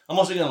library, I'm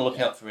also going to look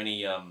out for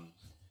any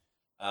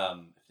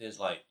if there's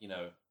like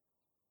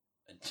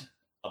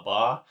a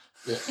bar.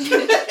 Yeah.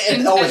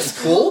 And,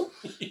 it's cool.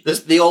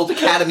 This the old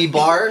Academy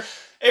bar.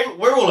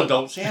 We're all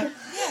adults here.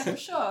 Yeah, for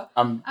sure.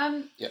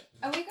 Yeah.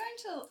 Are we going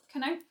to?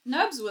 Can I?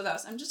 Nerb's with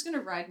us. I'm just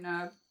gonna ride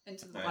Nerb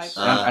into the Nice.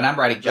 library. And I'm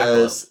riding The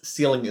Jackalope.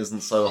 ceiling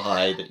isn't so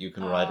high that you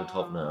can ride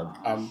atop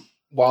Nerb.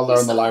 While they're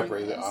in the Something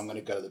library, nice. I'm going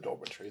to go to the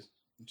dormitories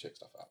and check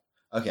stuff out.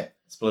 Okay,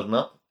 split them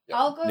up. Yeah.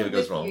 I'll go Never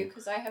goes with wrong. you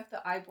because I have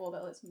the eyeball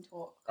that lets me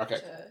talk.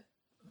 Okay.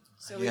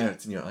 So Yeah,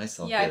 it's in your eye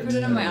socket. Yeah, I put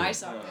it in my eye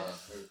socket.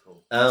 Very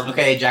cool.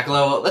 Okay,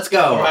 Jackalope, let's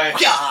go. All right.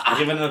 Yeah.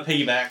 Giving him a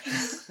piggyback.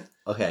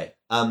 Okay.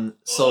 Oh,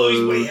 So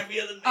he's way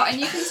heavier than me. Oh, and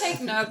you can take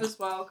Nerb as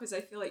well because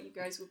I feel like you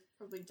guys would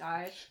probably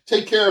die.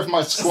 Take care of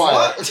my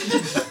squire.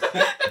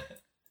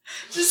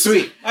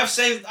 Sweet.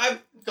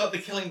 I've got the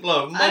killing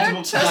blow multiple I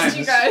don't trust times.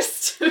 you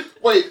guys.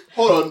 Wait,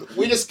 hold on.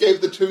 We just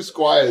gave the 2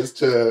 squires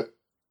to...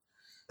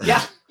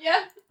 Yeah.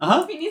 Yeah,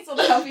 Uh-huh. if he needs all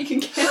the help he can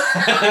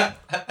get.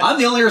 I'm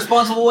the only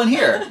responsible one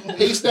here.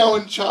 He's now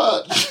in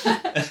charge.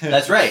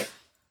 That's right.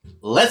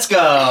 Let's go.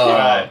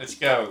 Alright, let's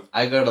go.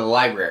 I go to the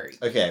library.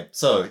 Okay,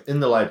 so in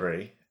the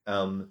library,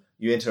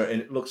 you enter,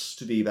 and it looks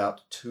to be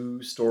about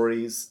 2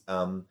 stories,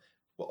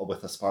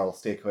 with a spiral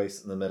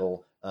staircase in the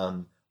middle,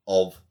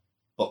 of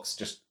books,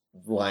 just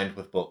lined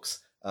with books.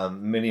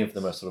 Many of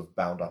them are sort of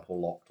bound up or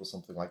locked or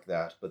something like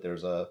that. But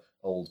there's a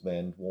old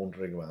man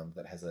wandering around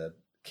that has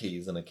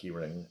keys and a key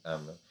ring,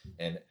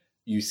 and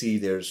you see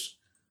there's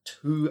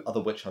 2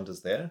 other witch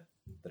hunters there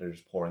that are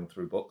just pouring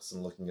through books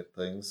and looking at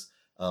things.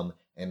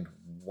 And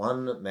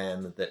one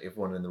man that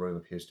everyone in the room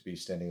appears to be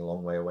standing a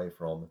long way away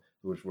from,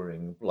 who is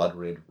wearing blood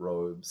red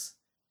robes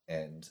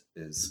and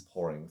is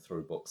pouring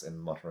through books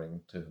and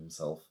muttering to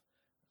himself.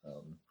 You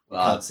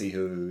can't see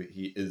who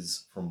he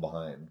is from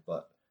behind,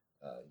 but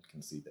you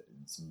can see that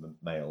it's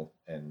male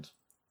and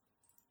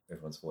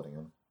everyone's supporting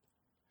him.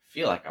 I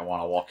feel like I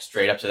want to walk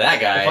straight up to that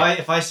guy.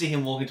 If I see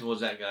him walking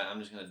towards that guy, I'm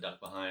just going to duck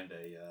behind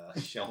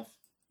a shelf.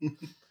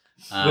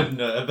 With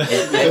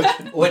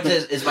Nerb. What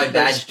is my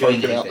badge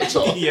doing Poking out the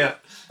anything? top.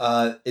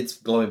 Yeah. It's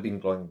been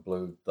glowing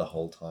blue the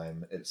whole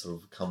time. It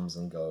sort of comes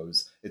and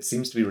goes. It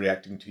seems to be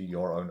reacting to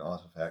your own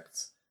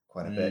artifacts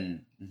quite a bit,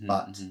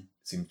 but it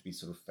seems to be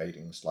sort of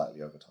fading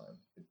slightly over time.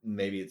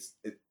 Maybe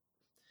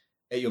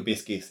at your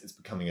best guess, it's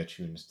becoming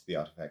attuned to the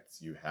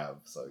artifacts you have,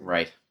 so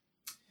Right.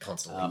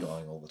 constantly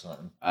going all the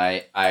time.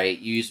 I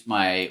use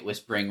my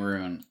whispering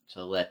rune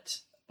to let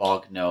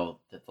Bog know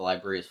that the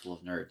library is full of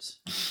nerds.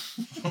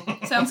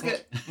 Sounds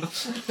good.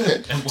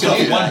 And we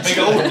got one big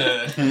old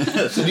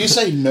nerd. Did you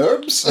say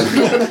Nerbs? Oh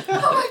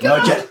my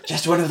god! No,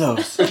 just one of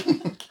those.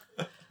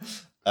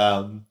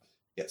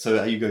 Yeah. So,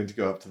 are you going to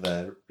go up to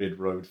the red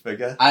road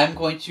figure? I'm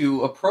going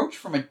to approach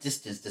from a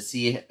distance to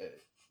see,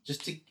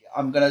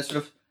 I'm going to sort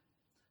of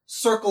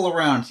circle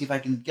around, see if I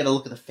can get a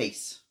look at the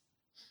face.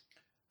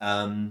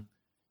 Can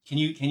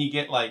you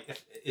get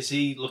is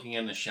he looking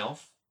in the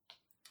shelf?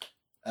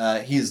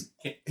 He's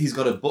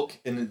got a book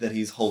that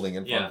he's holding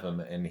in front Yeah. of him,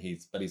 and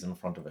he's in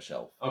front of a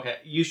shelf. Okay,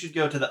 you should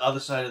go to the other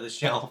side of the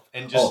shelf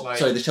and just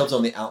Sorry, the shelves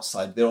on the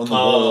outside. They're on the Oh,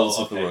 walls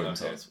of the okay, room.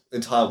 So okay. it's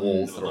entire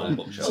walls that are on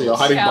bookshelves. So you're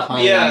hiding Shout.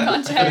 behind... Yeah.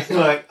 Contact.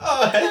 like,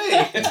 oh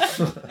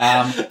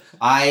hey.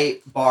 I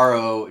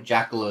borrow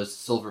Jackalo's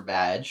silver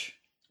badge.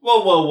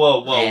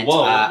 Whoa! and,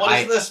 What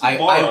is this?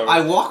 Borrow?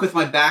 I walk with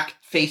my back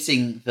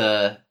facing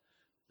the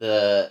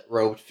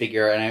robed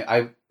figure, and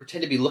I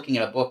pretend to be looking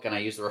at a book, and I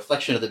use the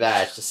reflection of the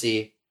badge to see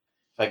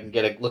if I can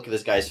get a look at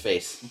this guy's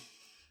face. We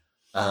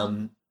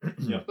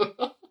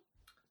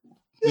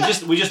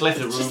just left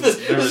the room.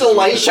 There's a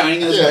light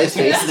shining in this guy's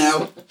face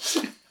now.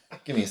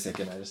 Give me a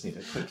second. I just need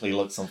to quickly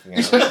look something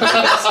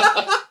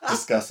up.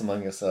 Discuss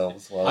among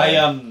yourselves. While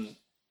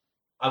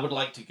I would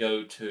like to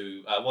go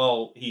to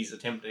while he's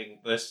attempting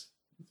this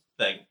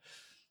thing.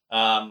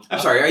 I'm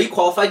sorry, are you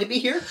qualified to be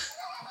here?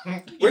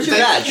 Where's your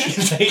badge?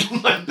 You're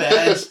taking my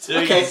badge too.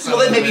 Okay, well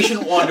then maybe you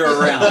shouldn't wander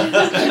around.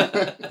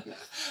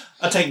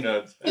 I'll take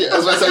nerves. Yeah, I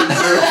was about to say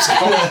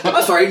Nerbs.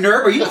 I'm sorry,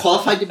 Nerb, are you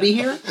qualified to be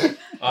here?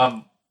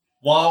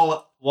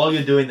 While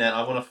you're doing that,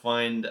 I want to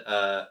find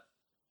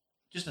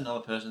just another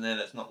person there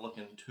that's not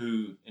looking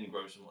too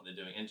engrossed in what they're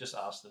doing, and just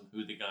ask them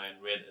who the guy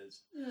in red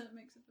is. Yeah, that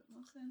makes a bit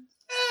more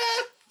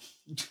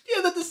sense.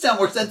 Yeah, that does sound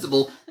more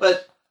sensible,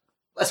 but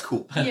that's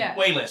cool. Yeah.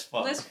 Way less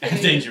fun Less and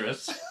creative.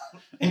 dangerous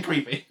and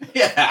creepy.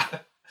 Yeah.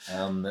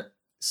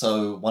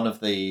 So one of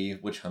the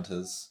witch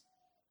hunters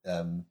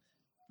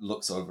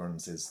looks over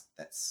and says,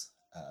 "That's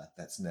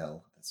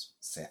Nell. That's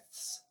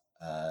Seth's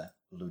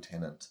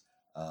lieutenant,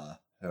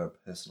 her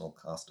personal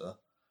caster,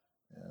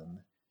 and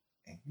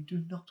you do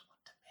not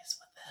want to mess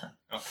with them."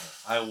 Okay,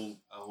 I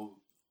will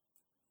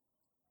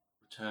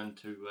return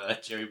to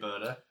Jerry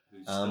Birder,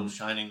 who's still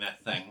shining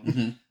that thing.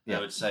 Mhm. Yeah.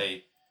 I would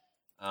say,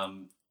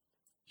 you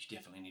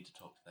definitely need to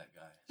talk to that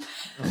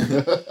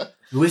guy.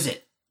 Who is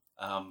it?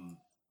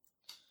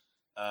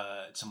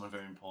 It's someone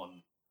very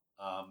important.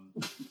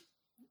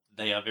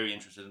 They are very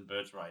interested in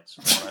birds' rights.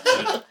 From what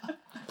I've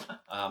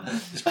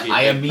heard. This could be a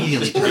I big-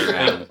 immediately turn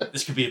around.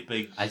 This could be a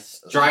big. I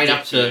stride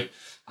up to.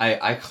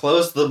 I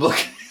close the book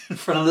in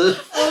front of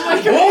the. Oh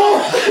my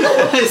god!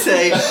 I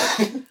say,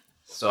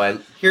 so I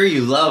hear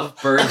you love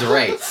birds'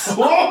 rights.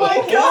 Oh my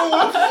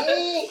god!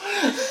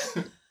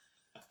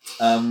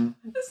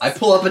 I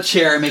pull up a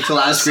chair and makes a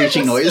loud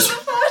screeching noise.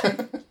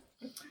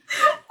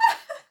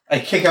 I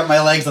kick out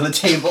my legs on the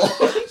table.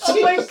 Oh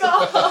my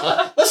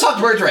god! Let's talk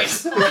birds'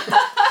 rights.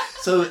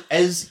 So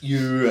as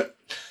you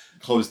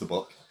close the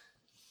book,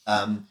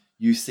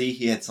 you see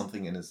he had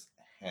something in his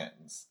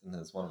hands,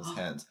 one of his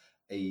hands,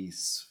 a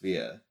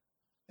sphere.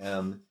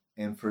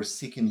 And for a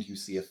second you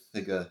see a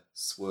figure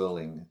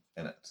swirling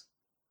in it.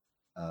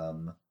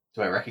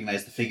 Do I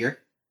recognize the figure?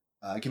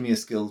 Give me a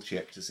skill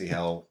check to see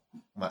how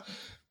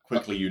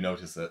quickly you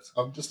notice it.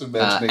 I'm just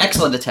imagining.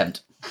 Excellent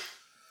attempt.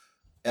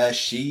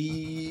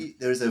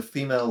 There's a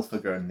female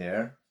figure in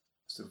there,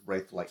 sort of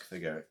wraith-like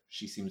figure.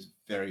 She seems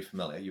very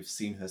familiar. You've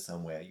seen her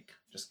somewhere. You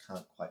just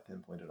can't quite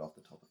pinpoint it off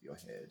the top of your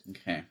head.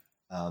 Okay.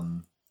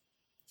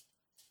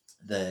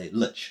 The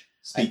Lich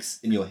speaks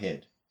in your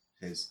head.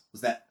 Says,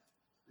 "Was that?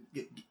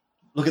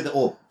 Look at the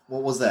orb.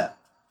 What was that?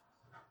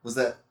 Was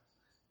that?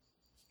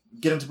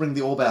 Get him to bring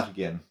the orb out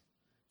again."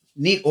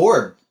 Neat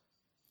orb.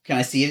 Can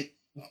I see it?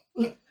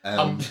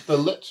 The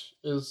Lich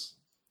is.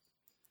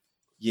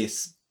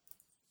 Yes,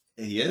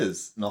 he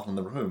is not in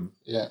the room.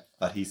 Yeah.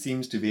 But he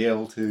seems to be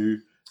able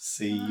to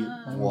see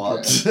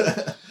what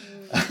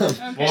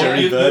Okay.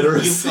 Jerry Birder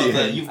is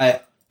seeing.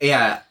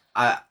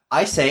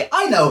 I say,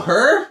 I know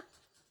her.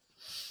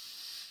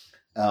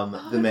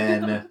 The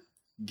man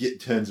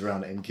turns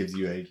around and gives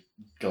you a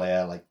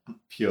glare like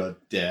pure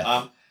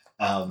death.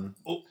 Can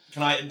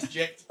I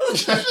interject?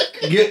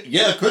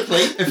 Yeah,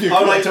 quickly. If you I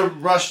would like to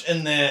rush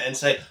in there and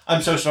say,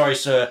 "I'm so sorry,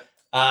 sir.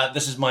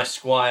 This is my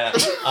squire.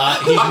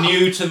 He's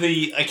new to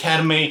the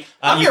academy.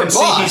 I'm you your can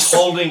boss."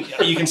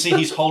 see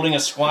he's holding a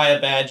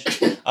squire badge.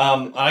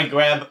 I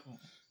grab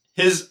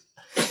his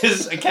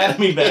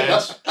academy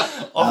badge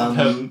off of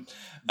him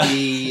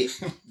We're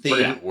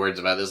gonna have words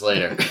about this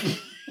later.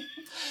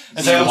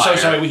 and say, "I'm so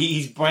sorry.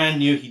 He's brand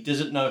new. He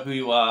doesn't know who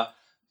you are,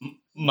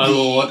 my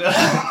lord."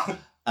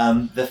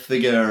 The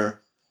figure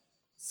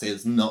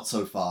says not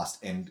so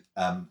fast and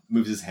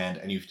moves his hand,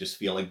 and you just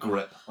feel a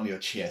grip on your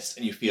chest,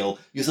 and you feel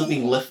you're sort of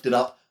being lifted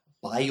up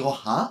by your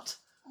heart,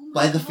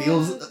 by the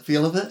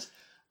feel of it,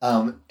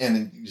 and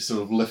then you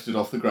sort of lift it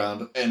off the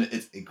ground, and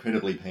it's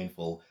incredibly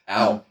painful.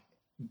 Ow.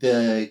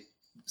 The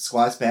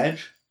squire's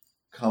badge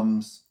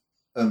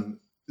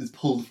is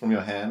pulled from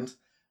your hand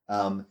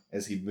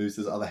as he moves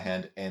his other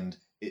hand, and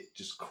it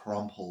just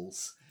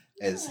crumples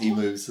as he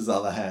moves his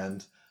other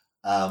hand.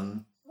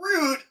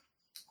 Rude.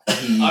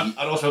 I'd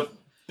also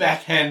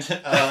backhand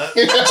Jerry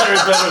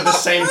Birder at the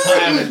same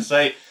time and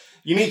say,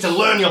 "You need to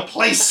learn your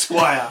place,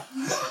 squire."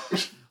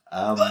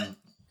 Can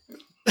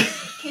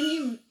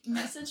you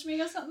message me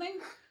or something?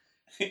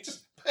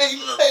 Just Pain,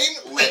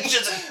 Lynch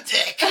is a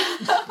dick.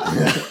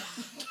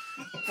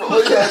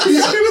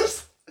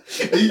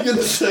 Are you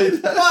gonna say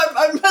that?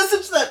 I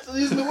messaged that to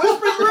using the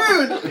whispering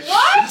rune.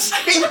 What?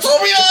 He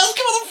told me to ask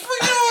him the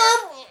freaking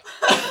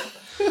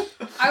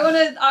orb. I want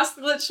to ask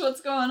the Lich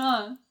what's going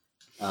on.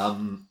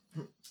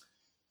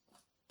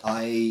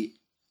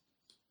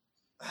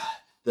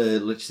 The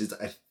Lich says,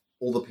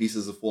 all the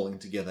pieces are falling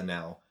together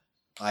now.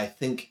 I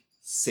think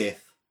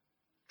Seth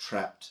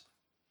trapped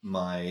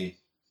my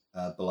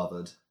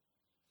beloved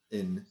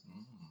in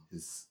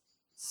his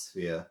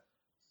sphere,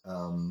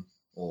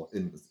 or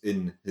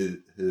in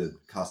her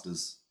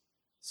caster's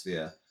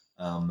sphere.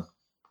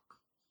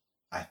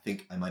 I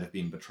think I might have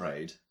been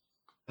betrayed.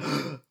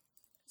 Is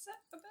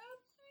that a bad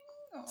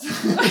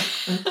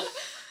thing?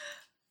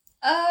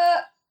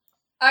 Or-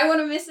 I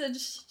want to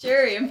message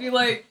Jerry and be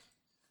like,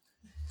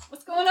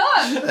 "What's going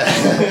on?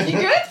 You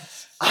good?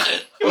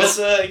 give us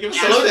a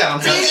lowdown.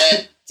 Do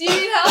you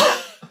need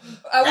help?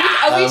 Are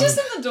we just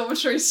in the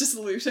dormitories just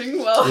looting?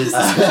 Well, There's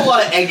a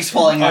lot of eggs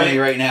falling on me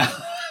right now.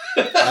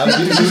 You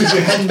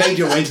hadn't made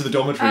your way to the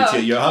dormitories Oh.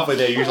 yet. You're halfway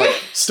there. You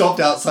stopped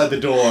outside the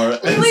door.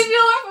 we leave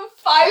you alone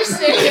for 5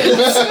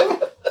 seconds.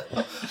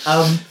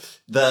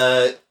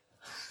 The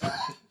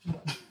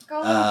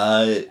Go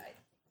on.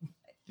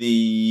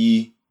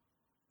 the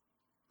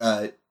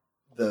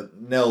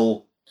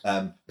Nell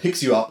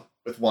picks you up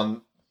with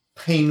one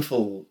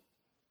painful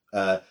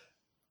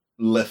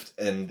lift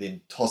and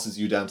then tosses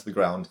you down to the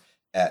ground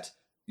at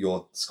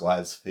your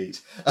squire's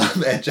feet,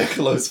 at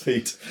Jackalo's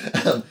feet,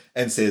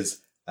 and says,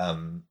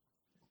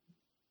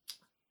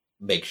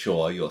 "Make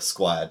sure your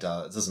squire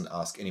doesn't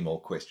ask any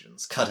more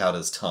questions. Cut out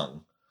his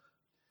tongue."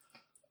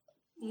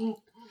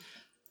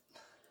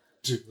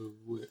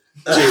 Do it.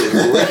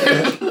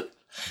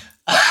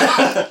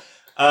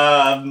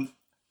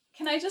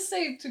 Can I just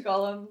say to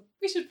Gollum,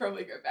 we should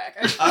probably go back.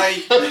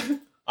 I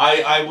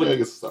I would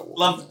guess that will-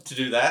 love to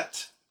do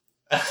that.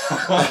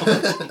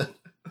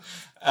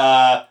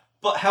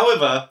 But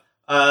however,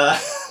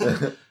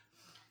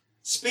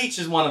 speech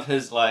is one of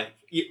his, like,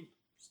 you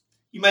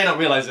may not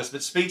realize this,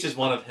 but speech is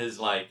one of his,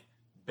 like,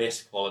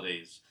 best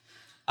qualities.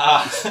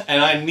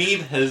 And I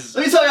need his...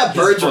 Let me tell you about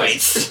his birds'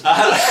 voice.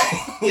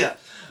 rights. Yeah.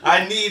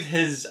 I need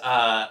his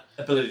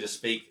ability to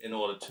speak in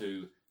order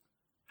to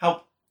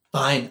How?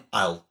 Fine,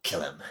 I'll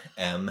kill him.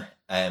 A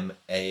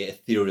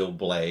ethereal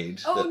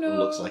blade Oh, that no.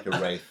 looks like a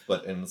wraith,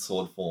 but in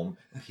sword form,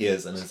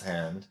 appears in his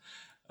hand,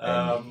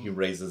 and he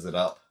raises it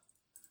up.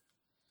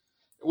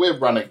 We're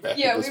running back.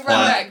 Yeah, at we this run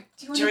point. back.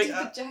 Do you want Jerry, to do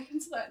the Jack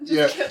and Slut and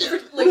Yeah. just kill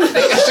like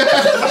fake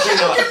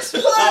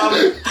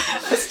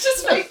Let's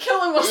just fake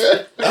kill him or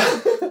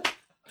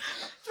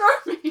throw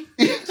me.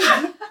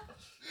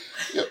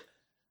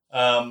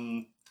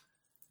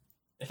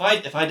 If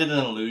I did an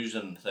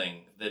illusion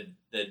thing, they'd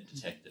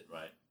detect it,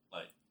 right?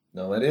 Like,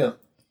 No idea.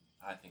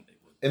 I think they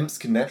would. Imps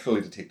can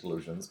naturally detect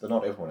illusions, but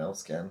not everyone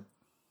else can.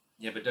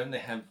 Yeah, but don't they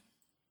have?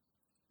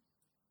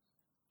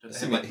 Don't they have,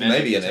 Assuming like, he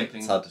may be magic an imp, detecting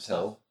it's hard to stuff?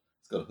 tell.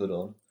 He's got a hood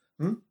on.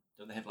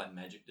 Don't they have like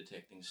magic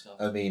detecting stuff?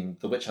 I mean,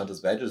 the witch hunter's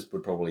badges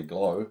would probably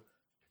glow.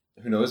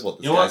 Who knows what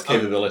this You know guy's what?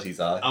 capabilities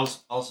are?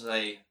 I'll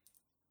say,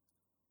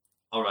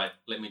 all right,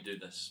 let me do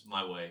this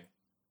my way,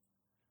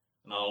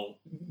 and I'll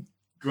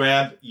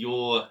grab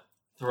your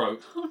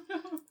throat, Oh no.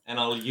 and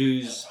I'll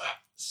use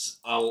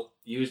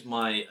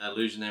my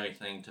illusionary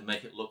thing to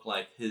make it look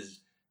like his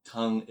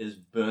tongue is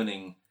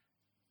burning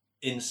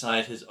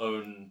inside his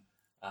own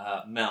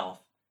mouth,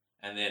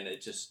 and then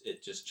it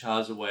just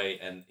chars away,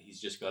 and he's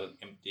just got an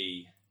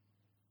empty,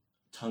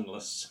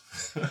 tongueless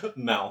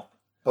mouth.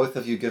 Both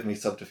of you give me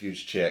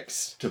subterfuge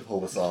checks to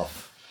pull this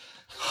off.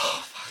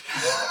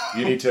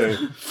 You need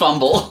to.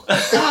 Fumble.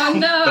 Oh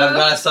no. But I've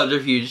got a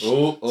subterfuge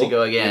Oh, to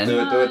go again. Do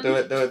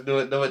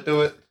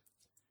it.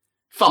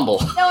 Fumble.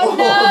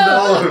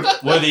 Oh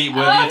no. Worthy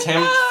Oh,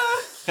 attempt. no.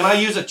 Can I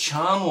use a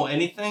charm or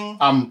anything?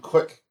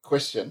 Quick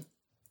question.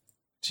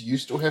 Do you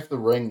still have the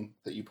ring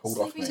that you pulled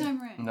off Sleepy me? time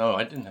ring. No,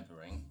 I didn't have a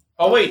ring.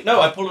 Oh wait,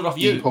 no, I pulled it off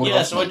you. You pulled it Yeah,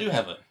 off so me. I do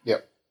have it.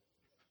 Yep.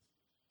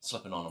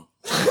 Slipping on him.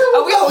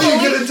 Are we Oh, you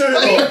fully- get into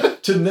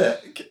it to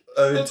Nick. To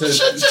Oh,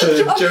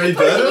 Jerry you put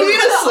Burner. You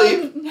it asleep.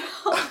 on- No.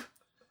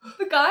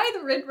 The guy,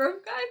 the red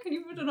robe guy, can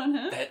you put it on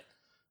him? That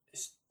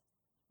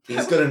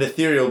He's got an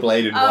ethereal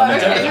blade in Oh, one I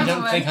okay, don't, I hand. never don't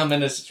mind. think I'm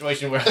in a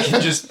situation where I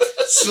can just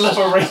slip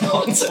a ring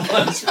on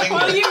someone's finger.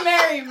 Will you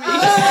marry me?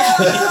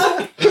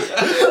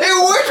 It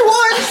worked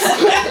once!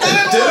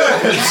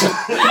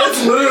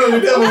 That's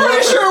literally never I'm pretty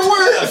worked. sure it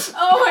worked!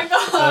 Oh my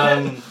god.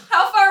 Um,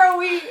 How far are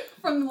we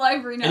from the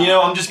library now? and you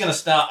know, I'm just gonna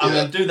start. I'm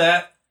gonna do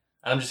that,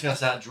 and I'm just gonna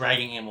start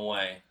dragging him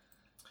away.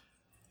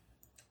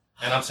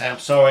 And I'm saying, I'm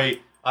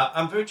sorry.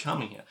 I'm very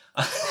charming here.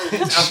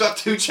 I've got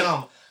 2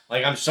 charm.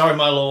 Like, I'm sorry,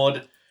 my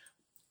lord.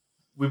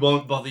 We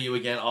won't bother you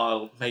again.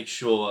 I'll make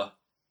sure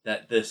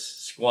that this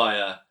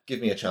squire. Give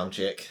me a charm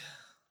check.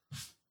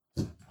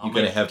 I'll You're going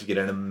to make- have to get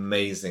an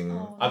amazing.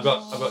 Oh, I've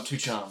got 2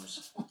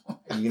 charms.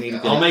 You need to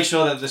get. I'll make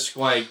sure that the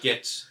squire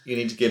gets. You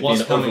need to give me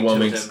What's an coming to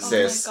overwhelming him?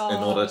 success Oh my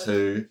in order God.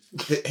 to.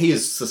 He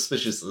is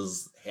suspicious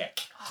as heck.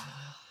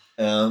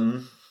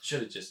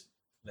 Should have just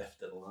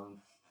left it alone.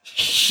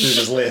 Who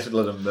just let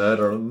him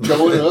murder him?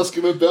 Go and ask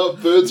him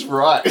about birds'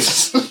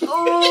 rights.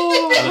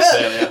 Oh.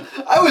 Anastasia.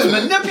 I was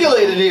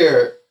manipulated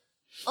here!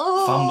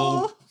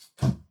 Oh.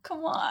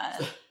 Come on.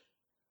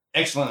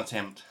 Excellent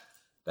attempt.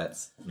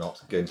 That's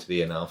not going to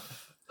be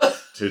enough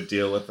to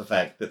deal with the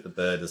fact that the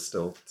bird is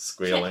still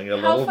squealing a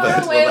How little far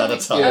bit away are without a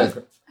we- tongue. Yeah.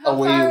 How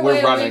We're far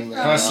away are running we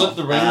now. Can I from- slip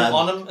the ring Um,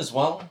 on him as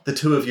well? The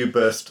two of you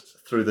burst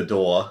through the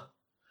door.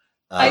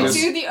 I Um,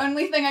 do the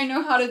only thing I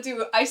know how to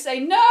do. I say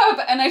no,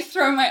 and I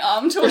throw my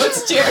arm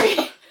towards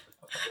Jerry.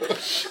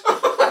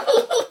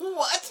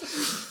 What?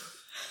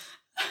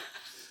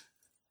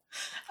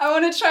 I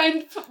want to try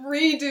and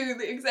redo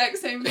the exact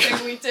same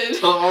thing we did.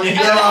 Oh, You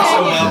no. did it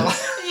so well.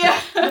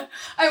 Yeah,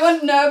 I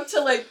want Nerve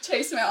to like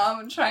chase my arm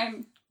and try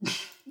and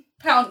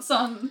pounce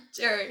on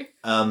Jerry.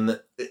 on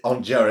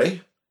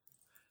Jerry.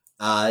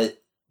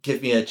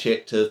 Give me a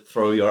check to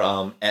throw your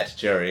arm at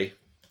Jerry.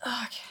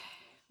 Okay,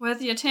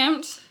 worthy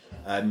attempt.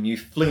 You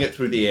fling it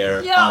through the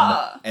air,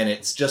 Yeah. and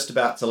it's just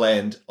about to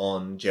land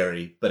on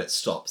Jerry, but it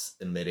stops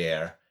in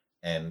midair,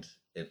 and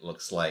it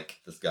looks like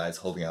this guy's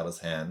holding out his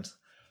hand,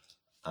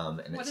 and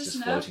What it's does just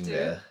Nerf floating do?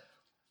 there.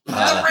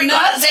 Bring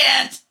on his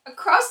hand!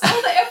 Across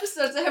all the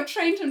episodes, I have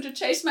trained him to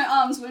chase my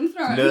arms when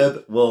thrown.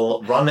 Nerb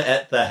will run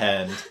at the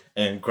hand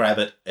and grab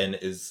it, and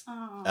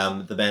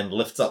Oh. the man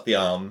lifts up the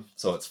arm,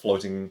 so it's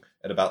floating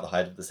at about the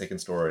height of the second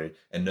story,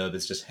 and Nerb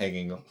is just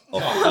hanging off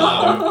the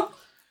arm.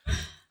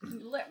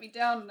 You let me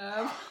down,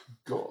 Nerve.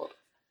 God.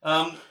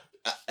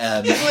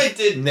 If I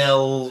did.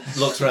 Nell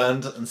looks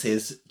around and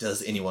says,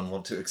 "Does anyone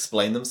want to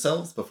explain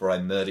themselves before I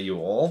murder you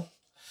all?"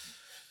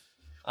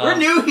 We're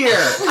new here!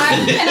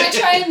 Can I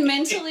try and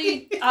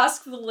mentally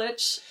ask the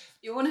Lich,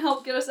 you want to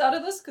help get us out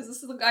of this? Because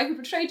this is the guy who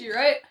betrayed you,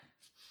 right?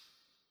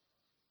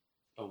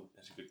 Oh,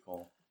 that's a good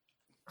call.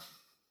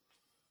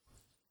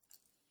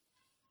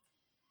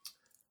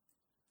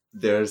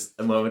 There's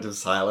a moment of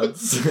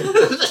silence.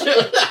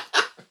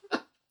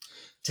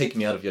 Take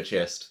me out of your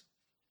chest.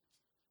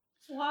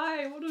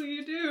 Why? What do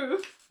you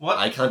do? What?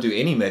 I can't do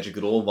any magic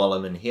at all while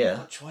I'm in here.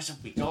 What choice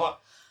have we got?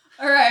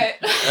 Alright.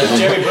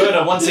 Jerry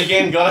Burner once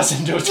again got us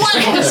into a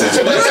difficult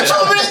situation.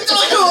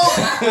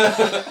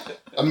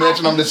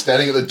 Imagine I'm just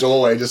standing at the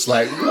doorway, just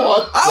like,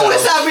 what? I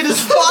was the- happy to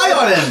spy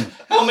on him!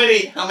 How How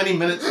many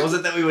minutes was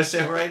it that we were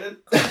separated?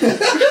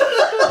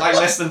 Like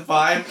less than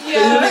 5? They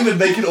didn't even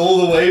make it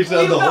all the way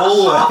down the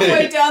halfway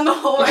hallway. down the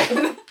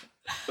hallway.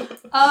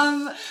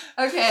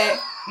 Okay.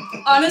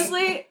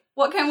 Honestly,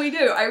 what can we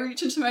do? I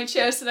reach into my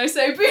chest and I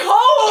say,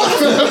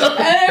 "Behold!"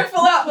 and I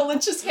pull out the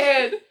Lich's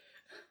head.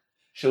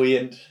 Shall we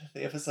end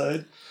the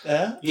episode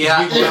there?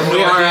 Yeah,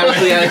 we are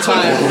actually out of time.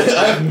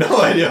 I have no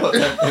idea what's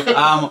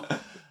happening.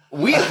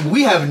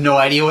 We have no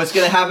idea what's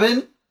gonna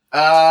happen.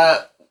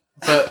 But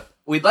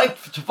we'd like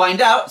to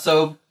find out.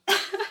 So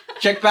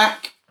check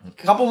back a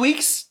couple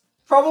weeks,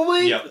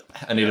 probably. Yep.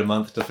 I need a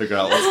month to figure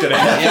out what's going to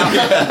happen.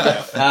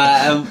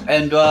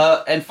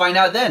 And find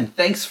out then.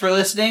 Thanks for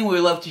listening. We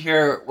would love to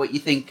hear what you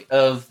think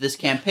of this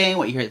campaign,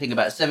 what you think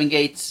about Seven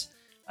Gates.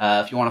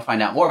 If you want to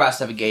find out more about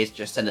Seven Gates,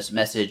 just send us a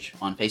message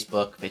on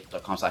Facebook,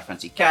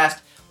 facebook.com/FrenzyCast,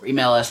 or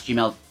email us,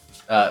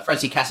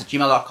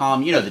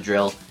 frenzycast@gmail.com. You know the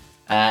drill.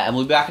 And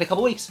we'll be back in a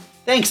couple weeks.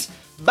 Thanks.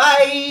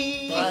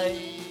 Bye. Bye.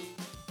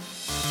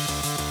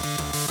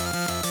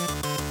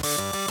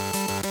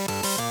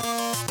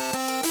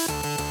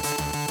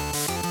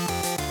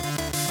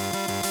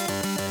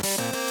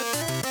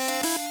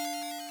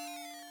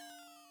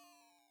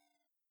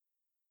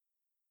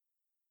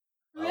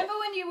 Remember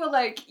when you were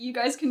like, "You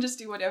guys can just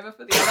do whatever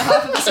for the other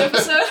half of this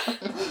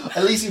episode"?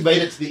 At least you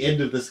made it to the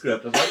end of the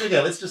script. I'm like,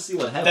 okay, let's just see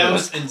what happens. That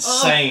was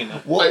insane.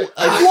 What?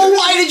 Well,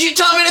 why did you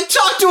tell me to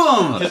talk to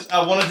him? Because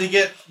I wanted to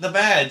get the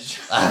badge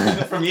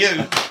from you.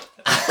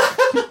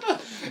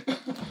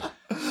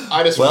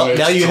 I just Well, wanted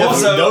now you to-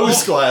 have no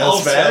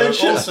Squire's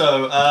badge.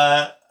 Also,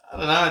 I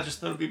don't know, I just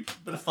thought it'd be a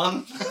bit of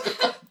fun.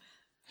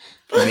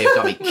 You may have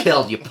got me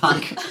killed, you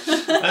punk. I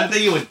didn't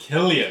think it would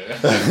kill you.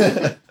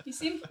 You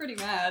seemed pretty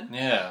mad.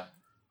 Yeah.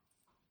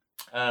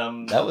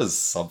 That was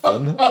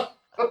something.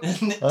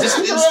 just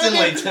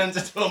instantly turns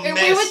into a And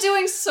mess. we were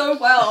doing so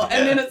well,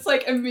 and then it's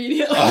like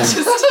immediately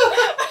just.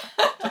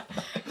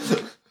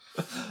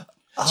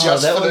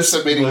 Just that finished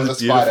the meeting with the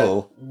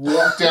spider.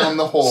 Walk down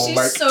the hall She's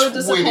like so 20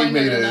 disappointed in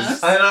meters.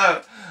 us. I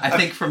know. I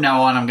think from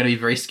now on I'm going to be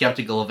very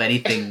skeptical of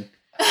anything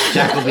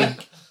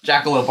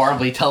Jackalope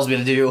Bartleby tells me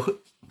to do.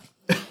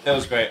 That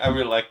was great. I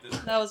really liked it.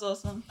 That was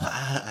awesome.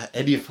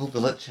 And you pulled the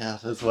Lich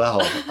out as well.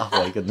 Oh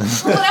my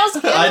goodness. What else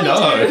can I we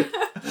know. do?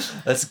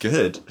 That's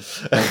good.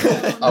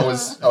 I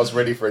was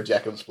ready for a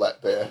Jacob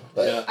splat there.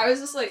 But Yeah. I was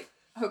just like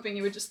hoping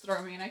you would just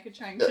throw me and I could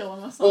try and kill him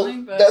or well,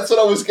 something, but that's what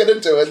I was gonna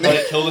do. And Trying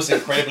then to kill this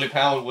incredibly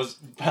powerful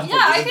yeah,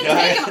 I can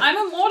guy. take him. I'm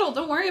immortal.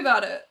 Don't worry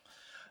about it.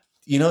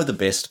 You know the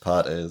best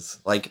part is,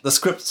 like, the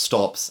script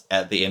stops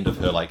at the end of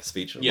her, like,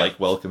 speech, Yeah. like,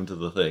 welcome to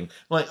the thing. I'm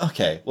like,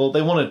 okay, well,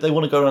 they want to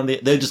go around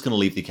they're just going to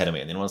leave the academy.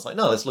 And then one's like,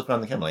 no, let's look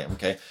around the academy. Like,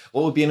 okay,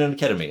 what would be in an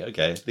academy?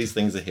 Okay, these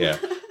things are here.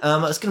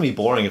 It's going to be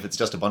boring if it's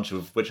just a bunch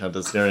of witch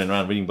hunters staring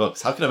around reading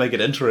books. How can I make it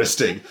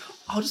interesting?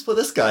 I'll just put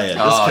this guy in, this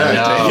Oh, character.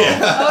 no.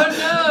 Yeah. Oh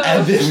no!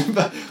 And then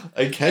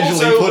I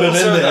casually Also, put it in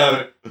there.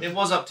 though, it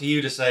was up to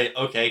you to say,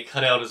 okay,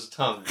 cut out his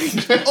tongue.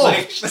 Oh.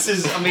 Like, this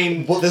is, I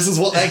mean, Well, this is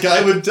what that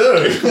guy would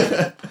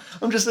do.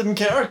 I'm just in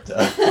character.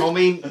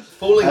 fooling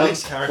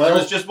this character well-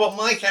 is just what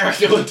my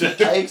character would do.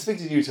 I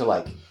expected you to,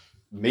 like,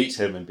 meet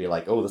him and be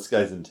like, oh, this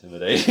guy's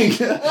intimidating.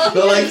 Well,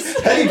 They're like, yes.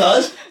 hey,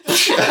 bud.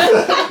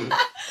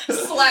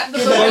 Slap the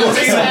book Well, out of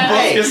his it's a hand. book.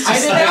 Hey, It's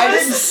just I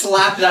didn't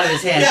slap it out of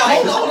his hand. Yeah, I,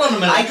 hold on a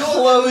minute. I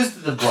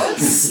closed the book.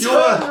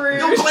 So rude.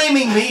 You're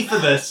blaming me for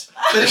this,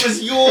 but it was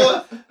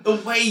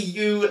the way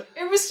you,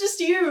 It was just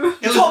you.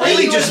 it was told me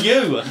really you just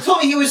you. You told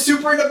me he was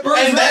super into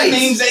birds' And that rights.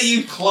 means that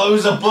you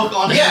close a book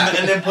on Yeah. him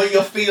and then put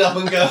your feet up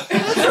and go.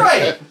 That's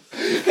right.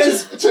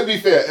 Because to be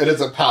fair, it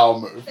is a power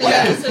move. Like,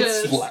 Yes, it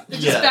is. slap. It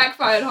just Yeah.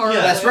 backfired horribly.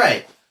 Yeah, that's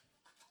right.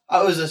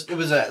 I was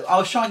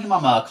showing him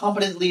I'm a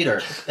competent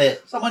leader,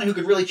 that someone who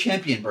could really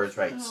champion birds'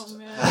 rights. Oh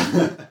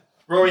man.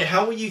 Rory,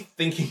 how were you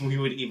thinking we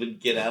would even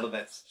get out of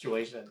that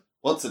situation?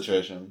 What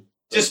situation?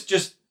 Just the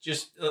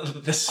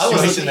I situation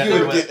was that thinking we you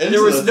were would get in. into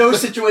There was this. no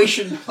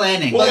situation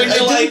planning. Well, Like, when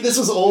you're I think like- this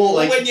was all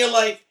like When you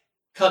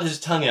cut his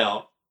tongue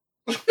out.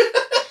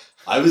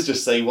 I was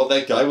just saying what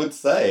that guy would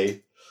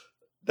say.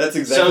 That's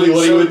exactly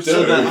what he would do.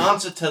 So the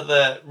answer to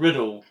the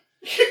riddle.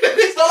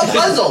 It's not a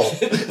puzzle.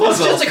 It's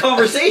just a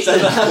conversation. So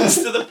the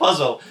answer to the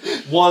puzzle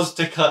was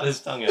to cut his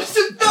tongue out.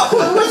 No,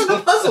 it wasn't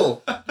a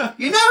puzzle.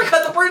 You never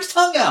cut the bird's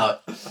tongue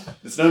out.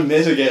 There's no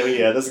metagaming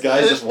here. This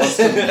guy just wants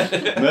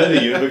to murder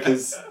you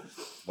because,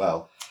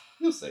 well,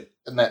 you'll see.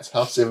 And that's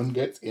how Seven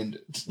Gates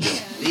ended.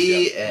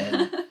 The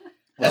end.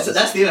 That's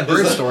Well, the end of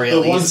Bird's story, at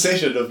The one least.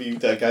 session of you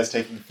guys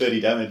taking 30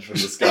 damage from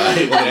this guy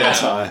one Yeah. at a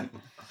time.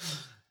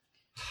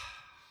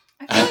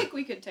 I feel like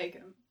we could take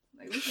him.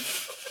 Like we could.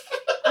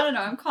 I don't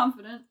know. I'm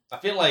confident. I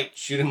feel like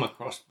shooting my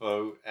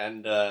crossbow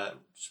and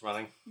just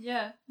running.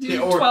 Yeah. Do Yeah,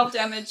 or- 12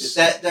 damage.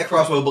 That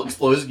crossbow bolt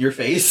explodes in your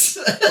face.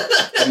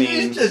 I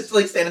mean, just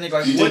like standing there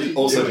going, You what did did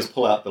also do? just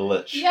pull out the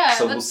Lich. Yeah,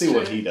 so we'll that's see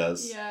what true. he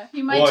does. Yeah.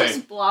 He might Boy.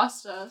 just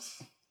blast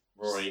us.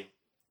 Rory,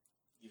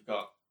 you've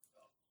got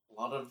a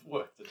lot of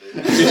work to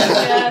do.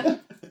 Yeah.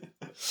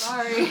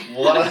 Sorry.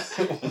 What a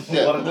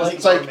Yeah, what a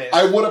it's like,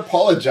 I would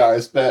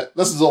apologize, but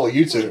this is all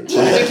you two.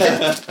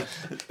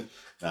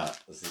 Nah,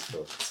 this is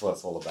cool. That's what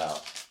it's all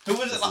about. Who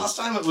was it last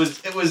time?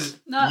 It was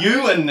No.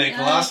 you and Nick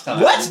No. last time.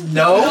 What?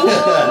 No.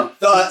 No.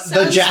 the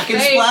Sounds Jack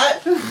and fake.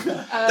 Splat.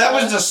 That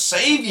was to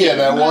save you. Yeah,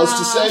 that was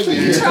to save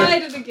We you.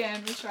 tried it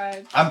again. We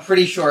tried. I'm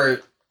pretty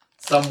sure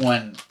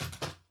someone.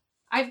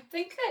 I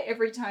think that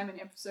every time an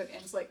episode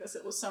ends like this,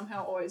 it will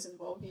somehow always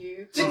involve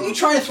you. Didn't you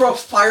try to throw a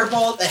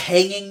fireball at the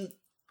hanging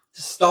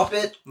to stop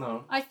it?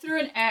 No. I threw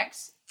an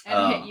axe and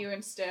Oh. hit you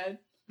instead.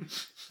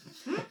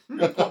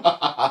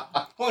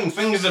 Pointing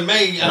fingers at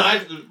me,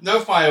 and no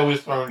fire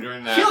was thrown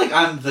during I that. feel like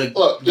I'm the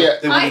Look, yeah.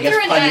 the one I who gets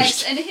threw an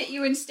punished. axe and hit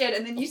you instead,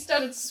 and then you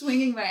started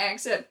swinging my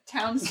axe at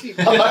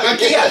townspeople.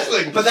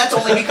 Yeah, but that's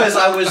only because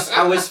I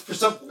was for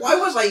some. Why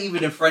was I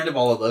even in front of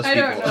all of those I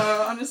people? don't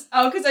know, honest.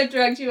 Oh, because I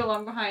dragged you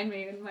along behind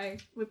me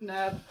with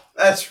Nab.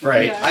 That's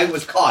right. Yeah. I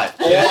was caught.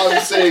 All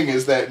I'm saying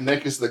is that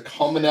Nick is the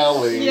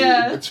commonality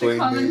Yeah, the between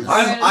common these.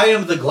 cause. I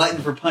am the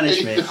glutton for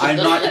punishment. I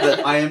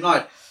am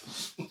not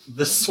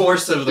the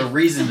source of the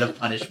reason of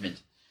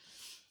punishment.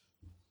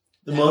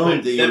 The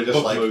moment that you That were just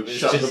book like, move is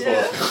shut the just-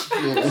 book.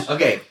 Yeah.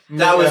 Okay,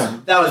 that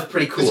was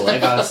pretty cool. I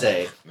gotta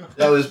say,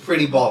 that was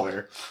pretty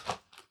baller.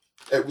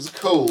 It was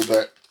cool,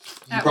 but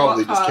you At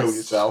probably what just killed cost?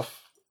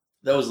 yourself.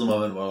 That was the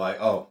moment where like,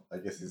 oh, I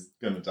guess he's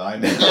gonna die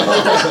now.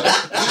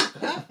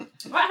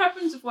 What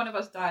happens if one of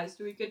us dies?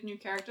 Do we get a new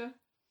character?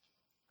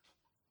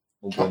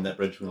 We'll burn that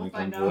bridge when we We'll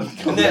come find to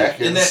out.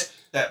 it. In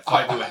that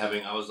fight we were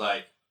having, I was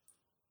like,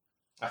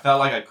 I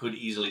felt like I could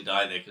easily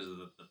die there because of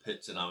the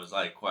pits, and I was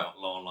like quite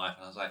low on life,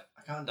 and I was like,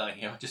 I can't die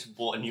here. I just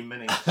bought a new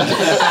mini.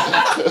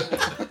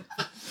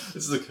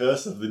 This is the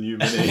curse of the new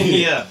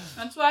mini. Yeah,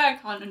 That's why I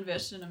can't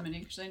invest in a mini,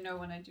 because I know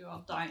when I do,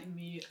 I'll die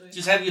immediately.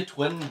 just have your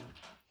twin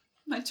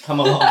My twin. come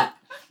along. And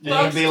you'd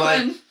Bob's be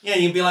like, twin. yeah,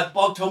 you'd be like,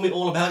 Bob told me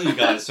all about you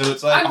guys, so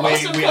it's like I'm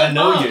also I called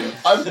know Bob. you.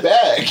 I'm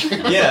back.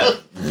 Yeah.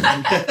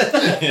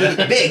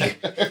 Big.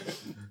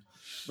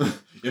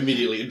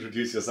 Immediately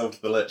introduce yourself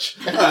to the Lich.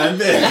 I'm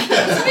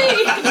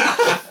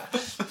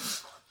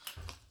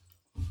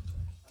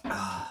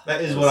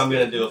That is what I'm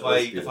gonna do.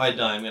 If I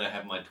die, I'm gonna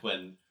have my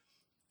twin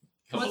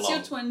come What's along.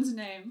 your twin's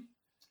name?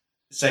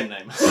 Same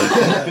name.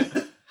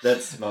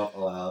 That's not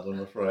allowed, I'm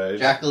afraid.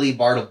 Jacqueline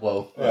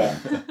Bartlebow. Yeah.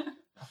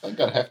 I think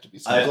I'd have to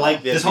be. I'd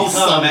like there This to be whole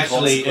time some I'm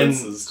actually in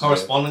consequences to it.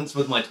 correspondence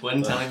with my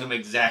twin, telling them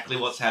exactly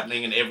what's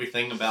happening and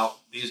everything about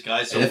these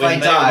guys. So And if when I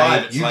they die,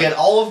 arrive, it's you like, get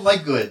all of my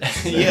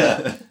goods.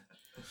 Yeah.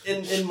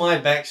 In my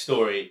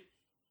backstory,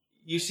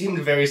 you seemed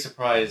very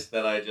surprised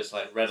that I just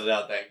like ratted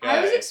out that guy.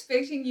 I was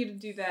expecting you to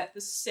do that the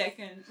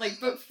second, like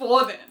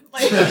before then.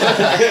 Like,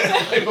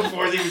 Like,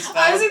 before it even I was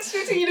started.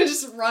 expecting you to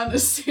just run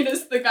as soon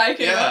as the guy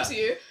came Yeah. up to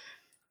you.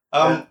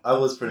 I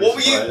was pretty What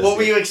were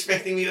surprised you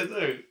expecting me to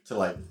do? to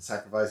like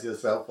sacrifice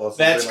yourself or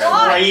something That's like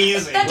that.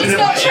 crazy. That does When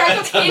not have I track had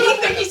of time?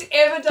 anything he's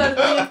ever done in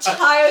the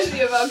entirety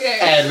of our game.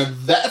 And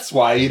that's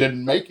why you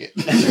didn't make it.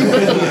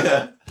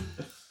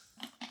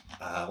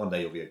 One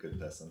day you'll be a good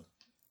person.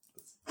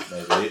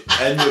 Maybe.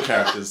 And your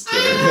characters too.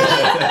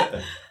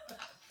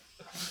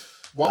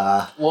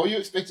 What were you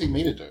expecting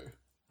me to do?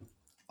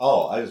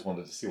 Oh, I just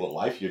wanted to see what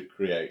life you'd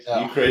create.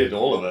 Oh. You created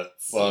all of it,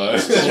 so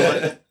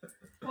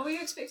What were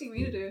you expecting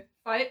me to do?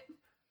 Fight?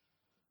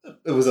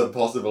 it was a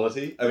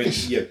possibility. I mean,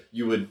 yeah,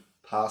 you would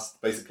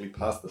basically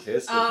pass the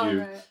test Oh, if you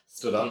right.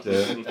 stood up to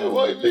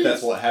if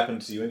that's what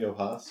happened to you in your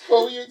past.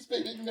 What were you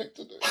expecting Nick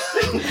to do?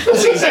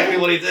 That's exactly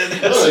what he did.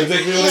 That's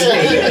exactly what I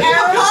did.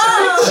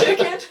 Arrow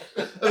chicken.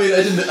 I mean,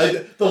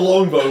 the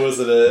longbow was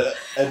an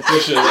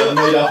addition, a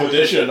made-up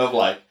addition of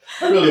like,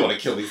 I really want to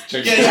kill these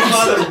chickens. Yeah, your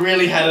father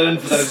really had it in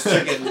for those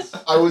chickens.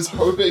 I was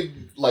hoping,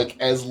 like,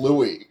 as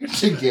Louis,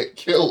 to get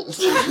killed.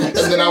 And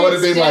then I would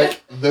have been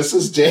like, this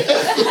is death.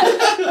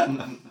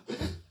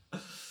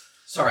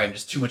 Sorry, I'm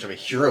just too much of a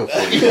hero for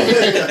you.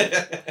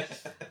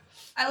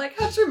 I like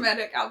how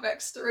dramatic our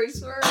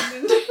backstories were, and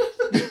then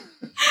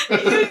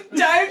you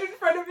died in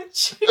front of a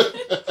chicken.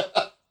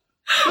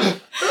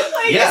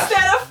 Like, Yeah. is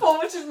that a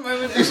formative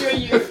moment of your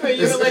youth where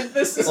you were like,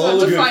 this is All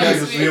what of your defines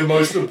characters, me? your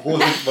most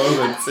important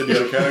moments in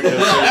your character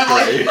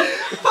I'm history.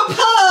 Papa,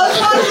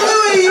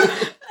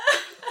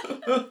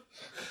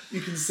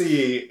 You can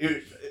see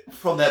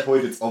from that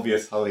point, it's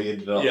obvious how he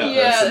ended up. Yeah.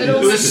 Yeah, it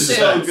all This makes is sense.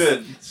 so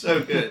good. So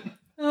good.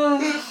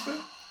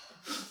 Oh.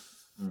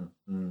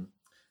 Mm-hmm.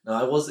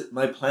 No,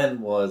 my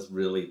plan was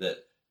really that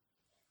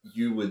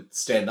you would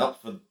stand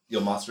up for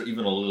your master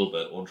even a little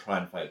bit, or try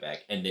and fight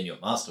back, and then your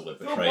master would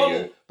betray well-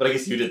 you. But I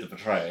guess you did the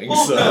betraying.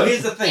 Well, so. no,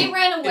 here's the thing. He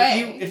ran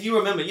away. If you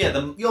remember, yeah,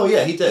 Oh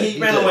yeah, he did. he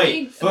ran did. away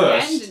He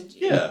first, abandoned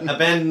you. Yeah.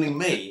 abandoning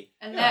me.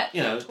 And that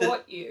You know,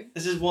 taught you.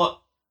 this is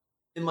what,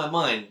 in my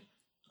mind,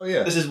 Oh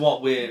yeah. this is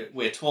what we're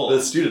taught.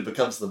 The student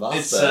becomes the master.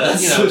 It's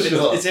that's you know, for it's,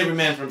 sure. it's every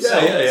man for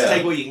himself. Yeah, yeah, Let's yeah.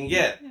 take what you can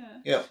get.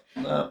 Yeah.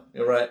 No,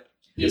 you're right.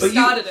 He But you-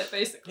 started it,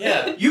 basically.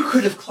 Yeah. you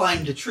could have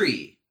climbed a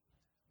tree.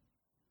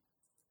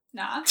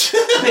 Nah.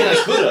 I mean, I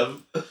could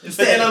have, but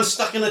Instead, then I'm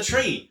stuck in a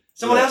tree.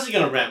 Someone Yeah. else is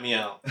gonna rat me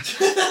out. He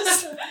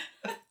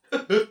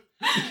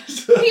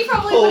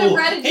probably would have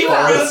ratted He you would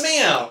out. rat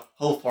me out.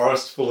 Whole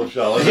forest full of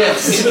Charlotte.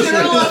 Yes.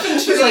 They're all up in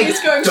trees like,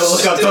 going, don't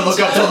look up, don't look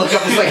up, don't look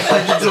up. It's like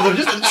hundreds of them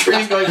just in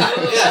trees going.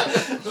 Yeah.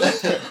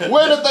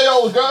 Where did they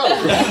all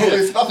go?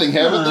 There's nothing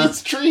here but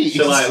these trees.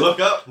 Shall I look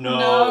up? No,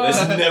 No.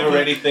 there's never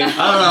anything. I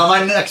don't know.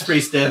 My neck's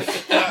pretty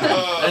stiff.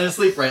 I didn't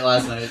sleep right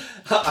last night.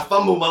 I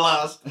fumbled my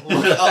last.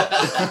 Look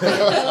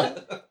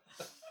up.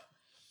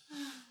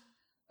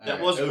 That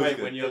Alright. was It was great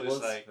good. when you're It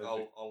just was like,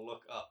 perfect. I'll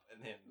look up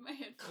and then. My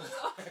head falls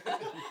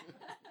off.